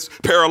interested in this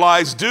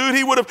paralyzed dude.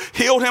 He would have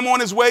healed him on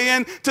his way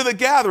in to the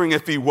gathering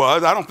if he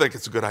was. I don't think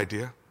it's a good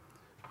idea.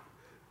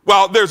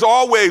 While there's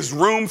always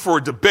room for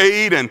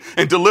debate and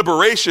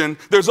deliberation,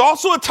 there's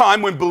also a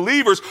time when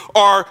believers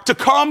are to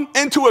come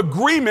into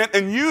agreement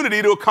and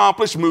unity to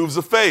accomplish moves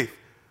of faith.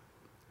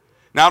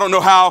 Now, I don't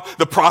know how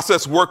the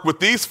process worked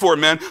with these four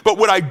men, but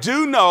what I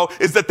do know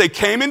is that they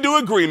came into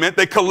agreement,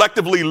 they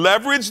collectively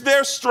leveraged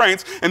their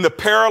strengths, and the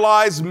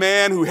paralyzed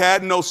man who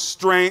had no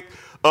strength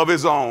of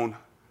his own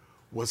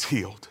was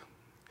healed.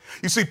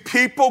 You see,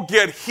 people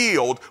get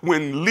healed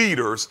when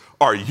leaders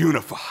are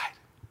unified.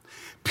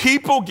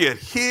 People get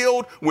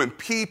healed when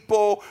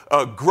people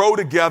grow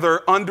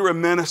together under a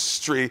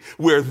ministry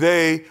where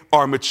they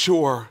are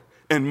mature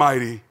and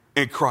mighty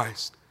in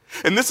Christ.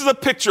 And this is a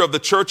picture of the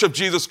Church of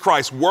Jesus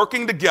Christ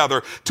working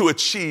together to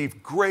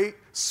achieve great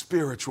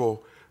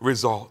spiritual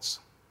results.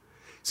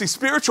 See,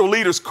 spiritual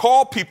leaders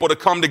call people to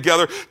come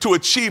together to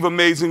achieve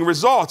amazing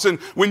results. And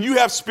when you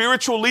have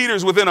spiritual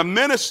leaders within a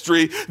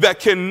ministry that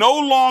can no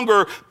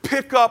longer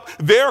pick up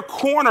their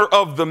corner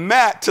of the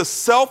mat to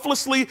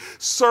selflessly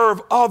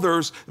serve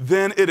others,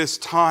 then it is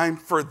time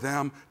for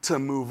them to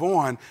move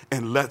on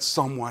and let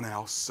someone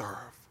else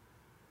serve.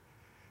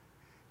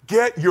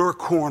 Get your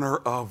corner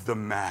of the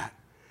mat.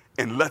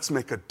 And let's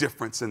make a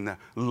difference in the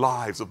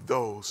lives of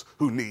those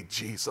who need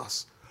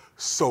Jesus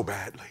so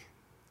badly.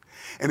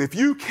 And if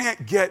you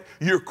can't get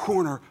your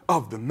corner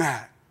of the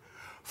mat,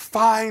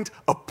 find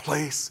a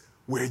place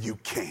where you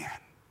can.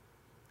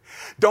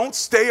 Don't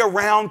stay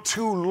around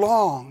too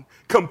long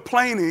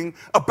complaining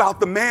about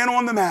the man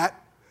on the mat,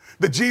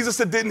 the Jesus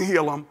that didn't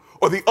heal him,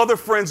 or the other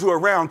friends who are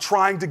around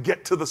trying to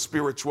get to the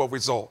spiritual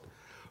result.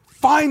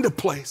 Find a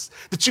place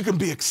that you can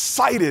be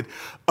excited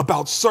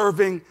about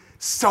serving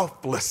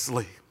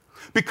selflessly.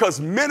 Because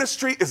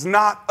ministry is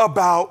not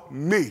about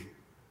me.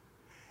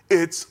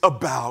 It's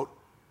about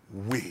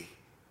we.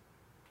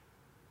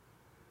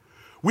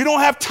 We don't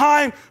have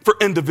time for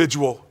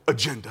individual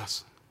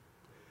agendas.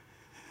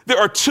 There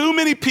are too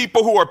many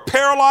people who are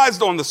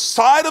paralyzed on the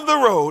side of the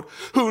road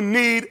who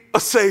need a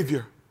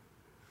Savior.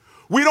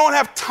 We don't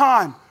have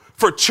time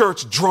for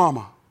church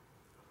drama.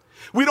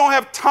 We don't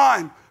have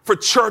time for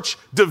church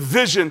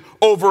division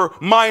over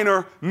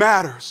minor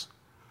matters.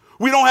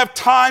 We don't have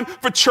time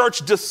for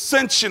church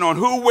dissension on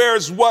who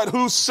wears what,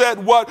 who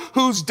said what,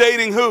 who's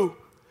dating who.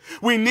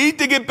 We need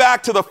to get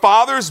back to the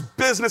Father's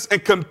business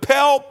and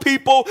compel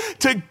people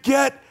to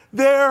get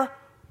their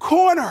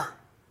corner.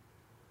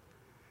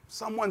 If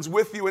someone's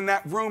with you in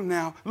that room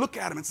now, look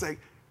at them and say,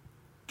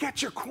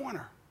 get your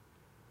corner.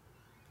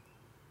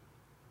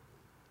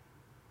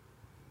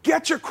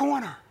 Get your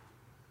corner.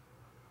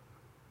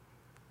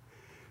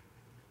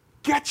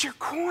 Get your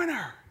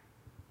corner.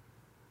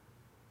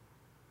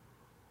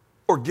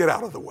 Or get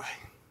out of the way.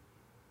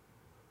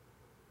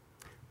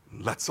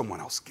 Let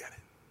someone else get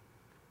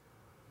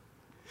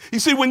it. You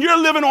see, when you're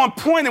living on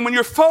point and when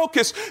you're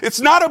focused, it's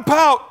not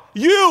about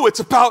you, it's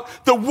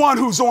about the one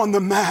who's on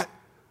the mat.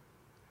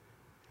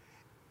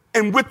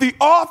 And with the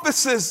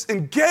offices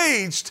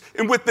engaged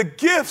and with the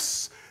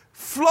gifts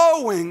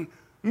flowing,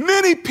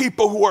 many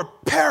people who are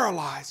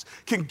paralyzed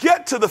can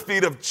get to the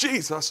feet of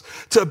Jesus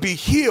to be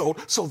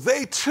healed so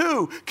they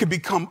too can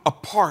become a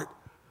part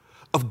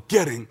of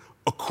getting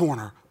a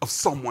corner of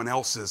someone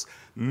else's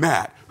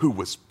mat who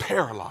was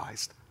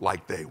paralyzed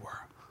like they were.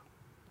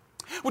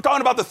 We're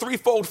talking about the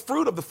threefold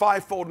fruit of the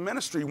fivefold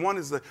ministry. One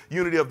is the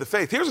unity of the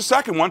faith. Here's a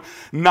second one,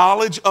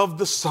 knowledge of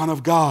the Son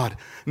of God.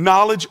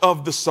 Knowledge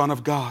of the Son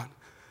of God.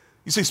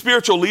 You see,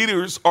 spiritual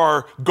leaders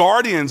are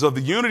guardians of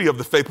the unity of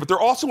the faith, but they're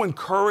also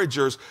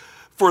encouragers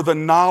for the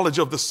knowledge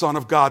of the Son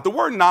of God. The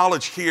word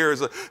knowledge here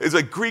is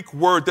a Greek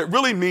word that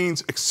really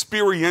means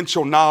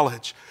experiential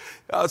knowledge.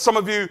 Some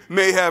of you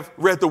may have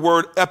read the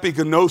word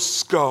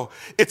epignosko.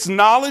 It's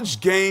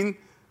knowledge gained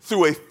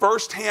through a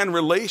firsthand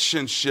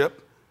relationship,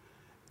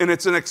 and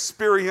it's an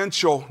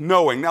experiential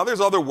knowing. Now,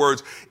 there's other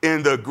words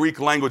in the Greek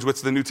language,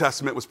 which the New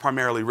Testament was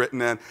primarily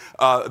written in,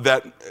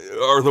 that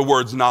are the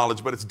words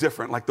knowledge, but it's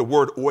different. Like the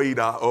word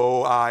oida,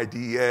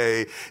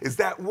 O-I-D-A, is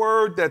that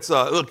word that's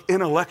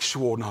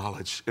intellectual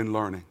knowledge and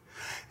learning.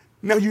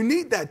 Now, you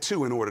need that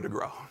too in order to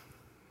grow.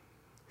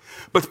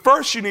 But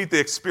first, you need the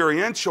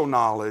experiential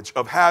knowledge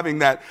of having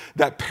that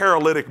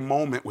paralytic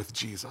moment with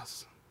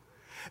Jesus.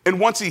 And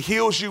once he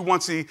heals you,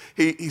 once he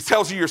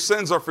tells you your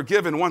sins are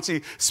forgiven, once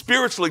he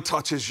spiritually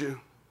touches you,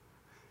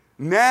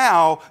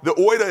 now the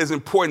oida is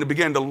important to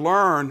begin to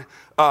learn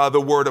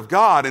the Word of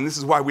God. And this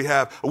is why we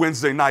have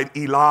Wednesday night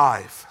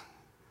E-Live.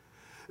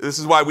 This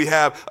is why we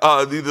have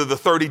the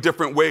 30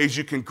 different ways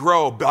you can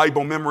grow,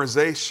 Bible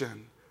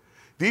memorization.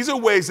 These are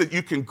ways that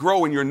you can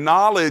grow in your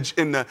knowledge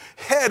in the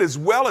head as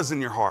well as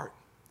in your heart.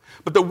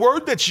 But the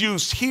word that's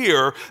used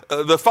here,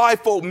 the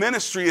fivefold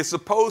ministry, is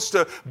supposed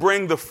to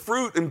bring the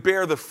fruit and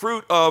bear the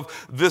fruit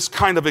of this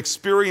kind of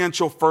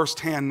experiential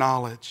firsthand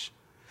knowledge.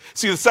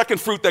 See, the second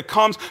fruit that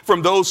comes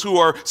from those who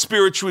are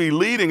spiritually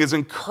leading is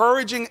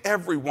encouraging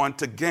everyone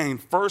to gain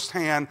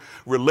firsthand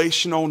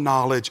relational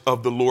knowledge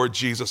of the Lord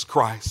Jesus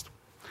Christ.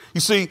 You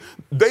see,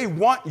 they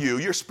want you,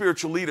 your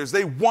spiritual leaders,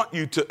 they want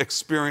you to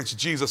experience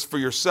Jesus for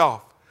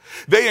yourself.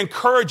 They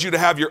encourage you to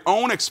have your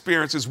own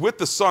experiences with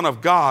the Son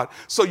of God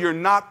so you're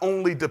not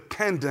only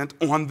dependent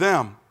on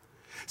them.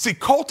 See,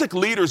 cultic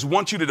leaders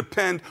want you to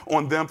depend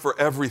on them for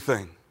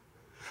everything.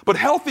 But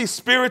healthy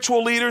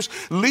spiritual leaders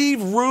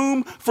leave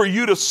room for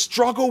you to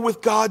struggle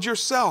with God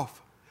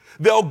yourself.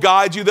 They'll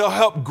guide you, they'll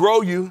help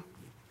grow you.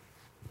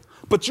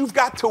 But you've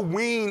got to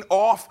wean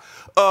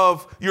off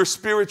of your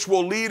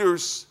spiritual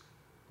leaders'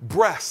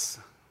 breasts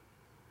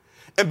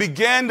and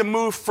begin to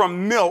move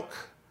from milk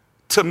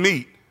to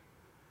meat.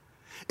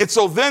 And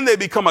so then they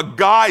become a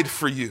guide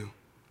for you.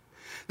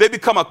 They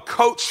become a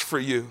coach for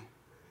you.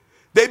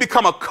 They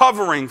become a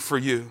covering for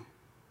you.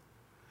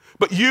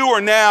 But you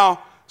are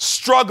now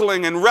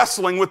struggling and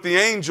wrestling with the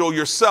angel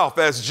yourself,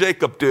 as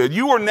Jacob did.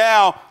 You are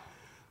now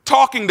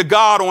talking to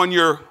God on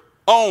your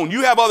own.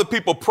 You have other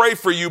people pray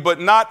for you, but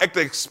not at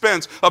the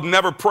expense of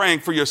never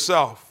praying for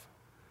yourself.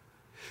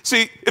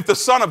 See, if the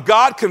Son of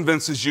God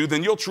convinces you,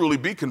 then you'll truly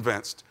be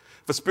convinced.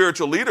 If a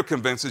spiritual leader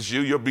convinces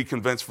you, you'll be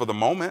convinced for the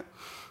moment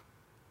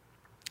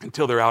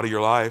until they're out of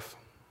your life.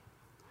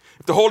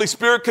 If the Holy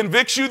Spirit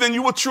convicts you, then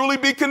you will truly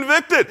be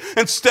convicted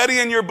and steady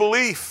in your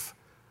belief.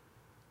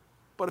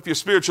 But if your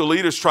spiritual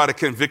leaders try to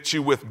convict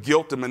you with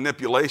guilt and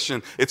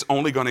manipulation, it's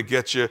only going to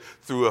get you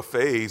through a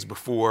phase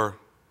before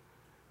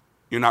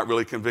you're not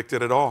really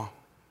convicted at all.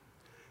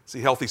 See,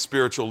 healthy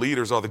spiritual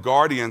leaders are the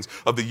guardians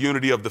of the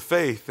unity of the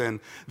faith, and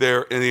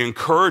they're the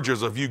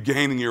encouragers of you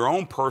gaining your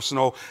own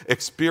personal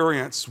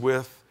experience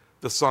with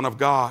the Son of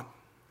God.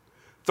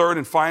 Third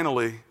and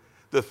finally,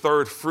 the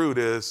third fruit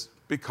is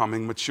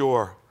becoming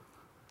mature.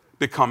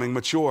 Becoming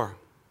mature.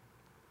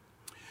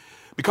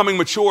 Becoming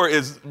mature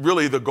is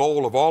really the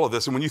goal of all of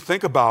this. And when you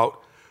think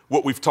about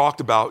what we've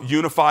talked about,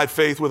 unified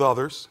faith with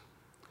others,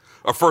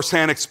 a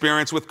firsthand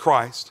experience with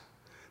Christ,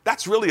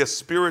 that's really a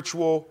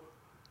spiritual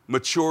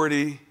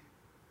maturity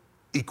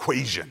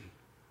equation.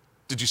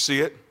 Did you see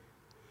it?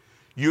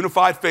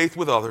 Unified faith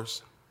with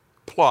others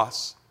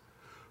plus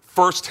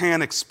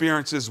firsthand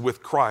experiences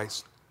with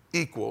Christ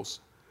equals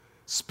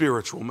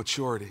spiritual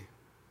maturity.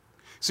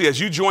 See, as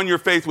you join your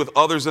faith with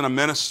others in a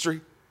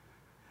ministry,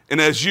 and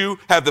as you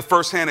have the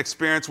firsthand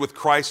experience with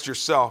Christ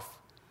yourself,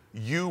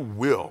 you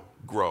will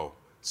grow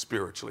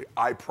spiritually,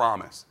 I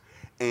promise,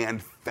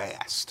 and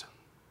fast.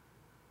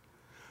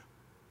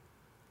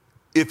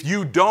 If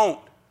you don't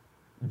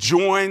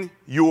join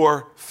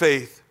your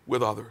faith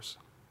with others,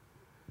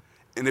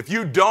 and if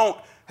you don't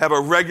have a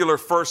regular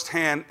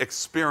firsthand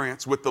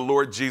experience with the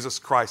Lord Jesus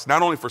Christ,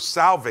 not only for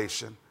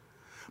salvation,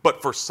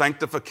 but for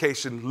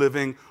sanctification,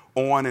 living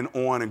on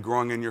and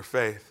growing in your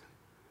faith,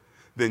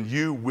 then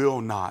you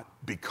will not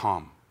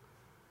become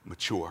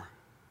mature.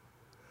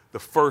 The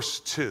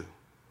first two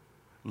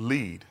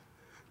lead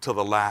to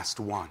the last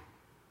one.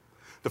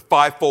 The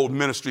fivefold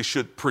ministry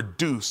should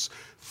produce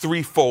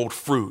threefold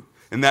fruit,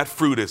 and that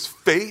fruit is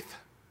faith,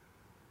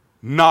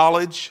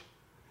 knowledge,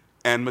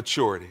 and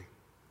maturity.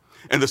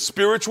 And the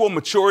spiritual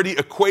maturity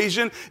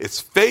equation is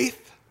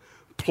faith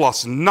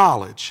plus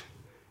knowledge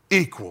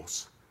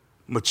equals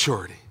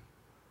maturity.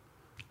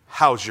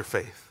 How's your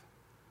faith?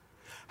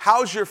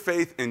 How's your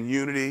faith in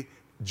unity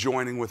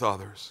joining with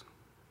others?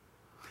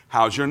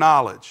 How's your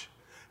knowledge?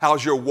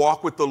 How's your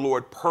walk with the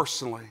Lord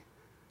personally,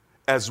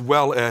 as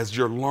well as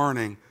your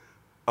learning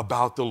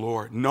about the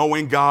Lord,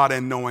 knowing God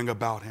and knowing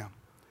about Him?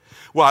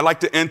 Well, I'd like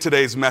to end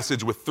today's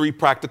message with 3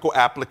 practical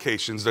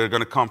applications that are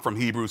going to come from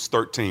Hebrews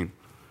 13.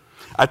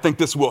 I think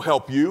this will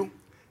help you,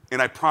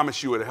 and I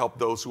promise you it'll help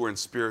those who are in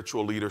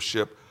spiritual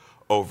leadership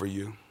over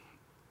you.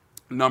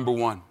 Number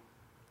 1,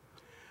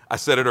 I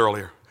said it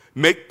earlier,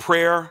 make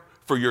prayer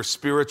for your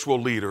spiritual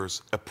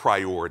leaders a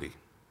priority.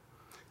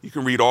 You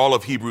can read all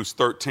of Hebrews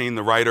 13.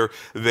 The writer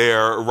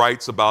there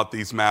writes about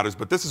these matters,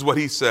 but this is what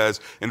he says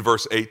in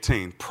verse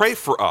 18. Pray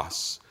for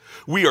us.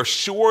 We are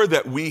sure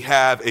that we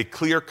have a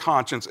clear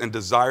conscience and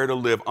desire to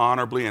live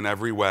honorably in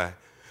every way.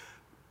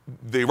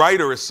 The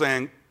writer is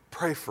saying,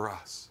 pray for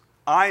us.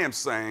 I am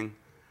saying,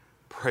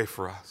 pray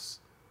for us.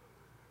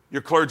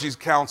 Your clergy's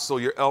council,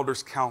 your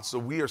elders' council,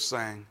 we are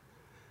saying,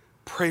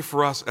 pray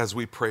for us as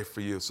we pray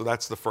for you. So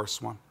that's the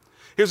first one.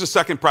 Here's a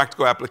second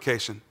practical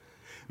application.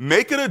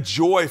 Make it a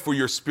joy for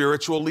your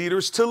spiritual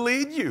leaders to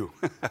lead you.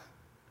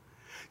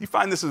 You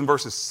find this in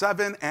verses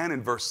 7 and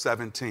in verse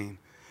 17.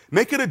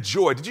 Make it a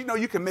joy. Did you know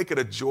you can make it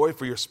a joy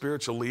for your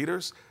spiritual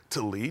leaders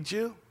to lead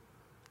you?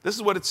 This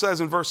is what it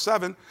says in verse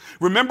 7.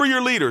 Remember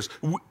your leaders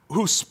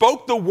who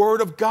spoke the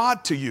word of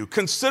God to you.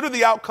 Consider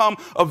the outcome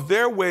of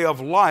their way of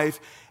life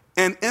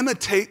and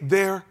imitate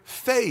their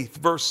faith.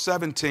 Verse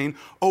 17,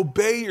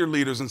 obey your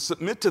leaders and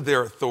submit to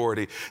their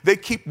authority. They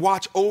keep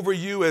watch over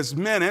you as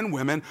men and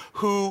women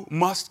who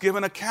must give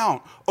an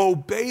account.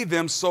 Obey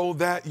them so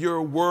that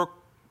your work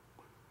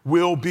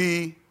will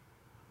be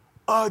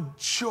a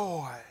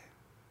joy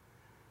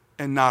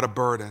and not a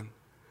burden.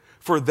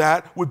 for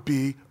that would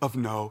be of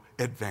no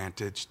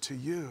advantage to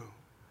you.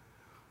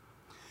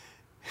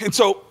 And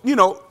so,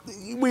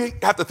 we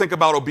have to think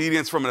about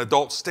obedience from an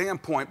adult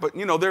standpoint, but,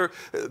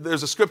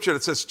 there's a scripture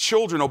that says,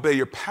 children, obey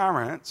your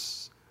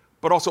parents,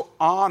 but also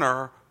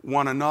honor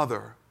one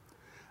another.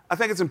 I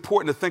think it's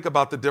important to think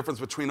about the difference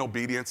between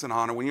obedience and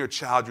honor. When you're a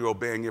child, you're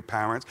obeying your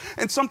parents.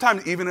 And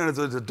sometimes, even as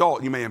an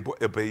adult, you may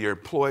obey your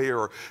employer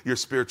or your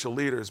spiritual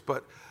leaders.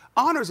 But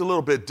honor is a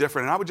little bit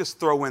different, and I would just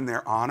throw in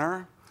there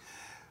honor.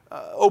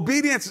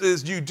 Obedience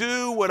is you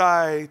do what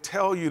I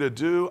tell you to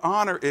do.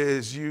 Honor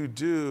is you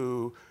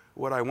do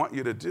what I want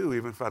you to do,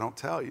 even if I don't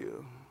tell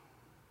you.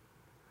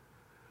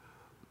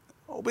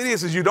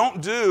 Obedience is you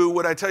don't do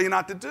what I tell you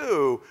not to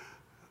do.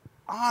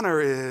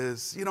 Honor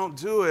is you don't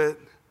do it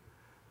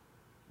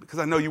because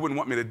I know you wouldn't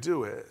want me to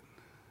do it.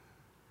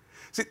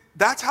 See,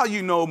 that's how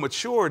you know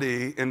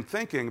maturity in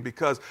thinking,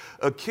 because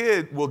a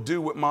kid will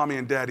do what mommy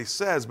and daddy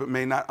says, but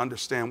may not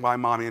understand why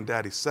mommy and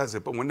daddy says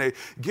it. But when they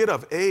get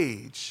of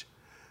age,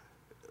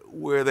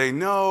 where they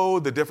know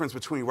the difference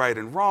between right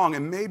and wrong,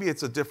 and maybe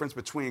it's a difference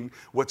between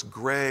what's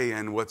gray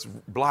and what's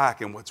black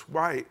and what's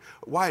white,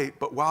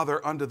 but while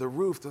they're under the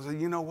roof, they'll say,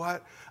 you know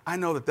what? I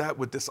know that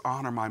would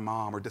dishonor my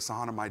mom or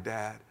dishonor my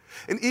dad.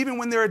 And even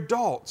when they're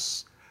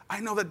adults,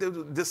 I know that they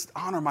would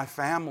dishonor my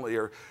family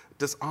or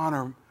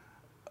dishonor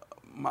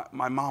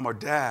my mom or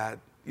dad.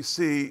 You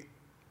see,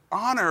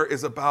 honor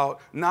is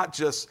about not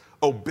just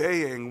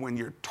obeying when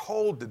you're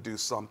told to do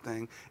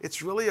something.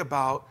 It's really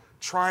about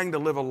trying to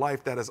live a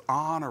life that is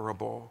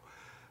honorable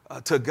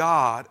to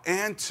God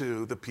and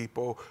to the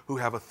people who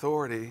have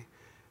authority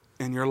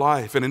in your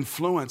life and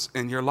influence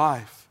in your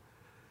life.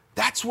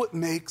 That's what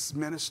makes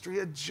ministry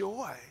a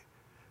joy.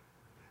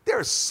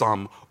 There's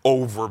some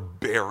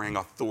overbearing,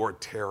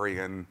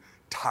 authoritarian,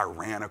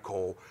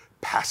 tyrannical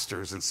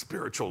pastors and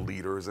spiritual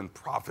leaders and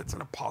prophets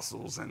and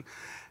apostles and,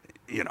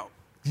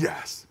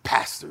 yes,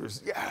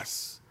 pastors,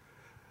 yes.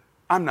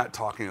 I'm not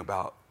talking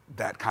about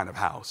that kind of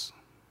house.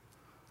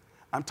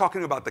 I'm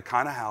talking about the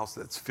kind of house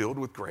that's filled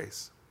with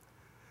grace,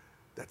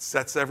 that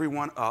sets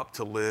everyone up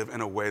to live in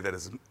a way that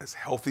is as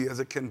healthy as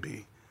it can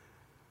be.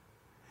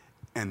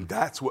 And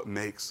that's what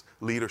makes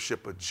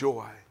leadership a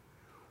joy,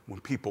 when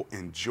people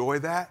enjoy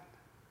that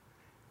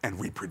and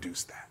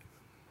reproduce that.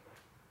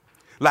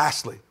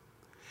 Lastly,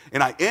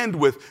 and I end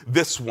with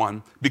this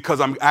one because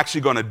I'm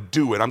actually going to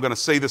do it. I'm going to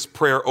say this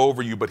prayer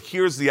over you, but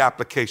here's the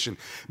application.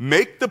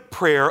 Make the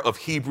prayer of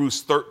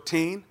Hebrews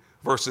 13,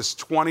 verses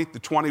 20 to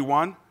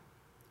 21,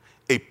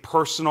 a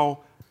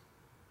personal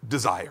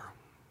desire.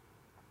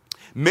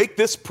 Make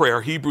this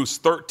prayer, Hebrews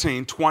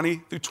 13, 20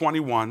 through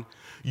 21,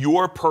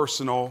 your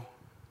personal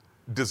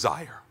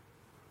desire.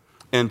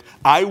 And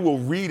I will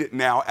read it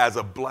now as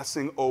a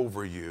blessing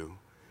over you,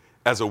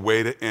 as a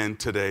way to end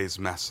today's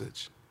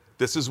message.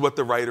 This is what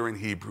the writer in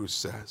Hebrews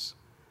says.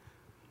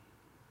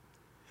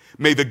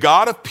 May the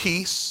God of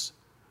peace,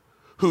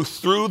 who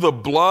through the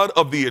blood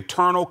of the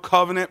eternal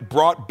covenant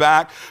brought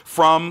back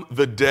from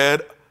the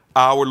dead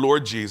our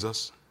Lord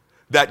Jesus,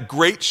 that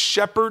great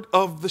shepherd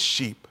of the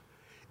sheep,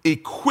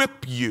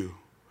 equip you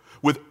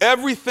with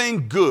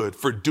everything good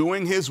for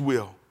doing his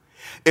will.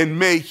 And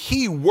may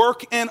he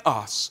work in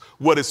us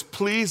what is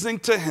pleasing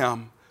to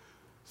him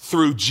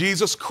through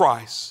Jesus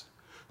Christ,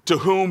 to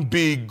whom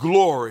be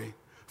glory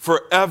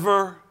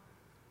forever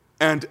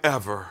and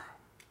ever.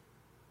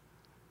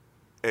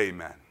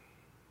 Amen.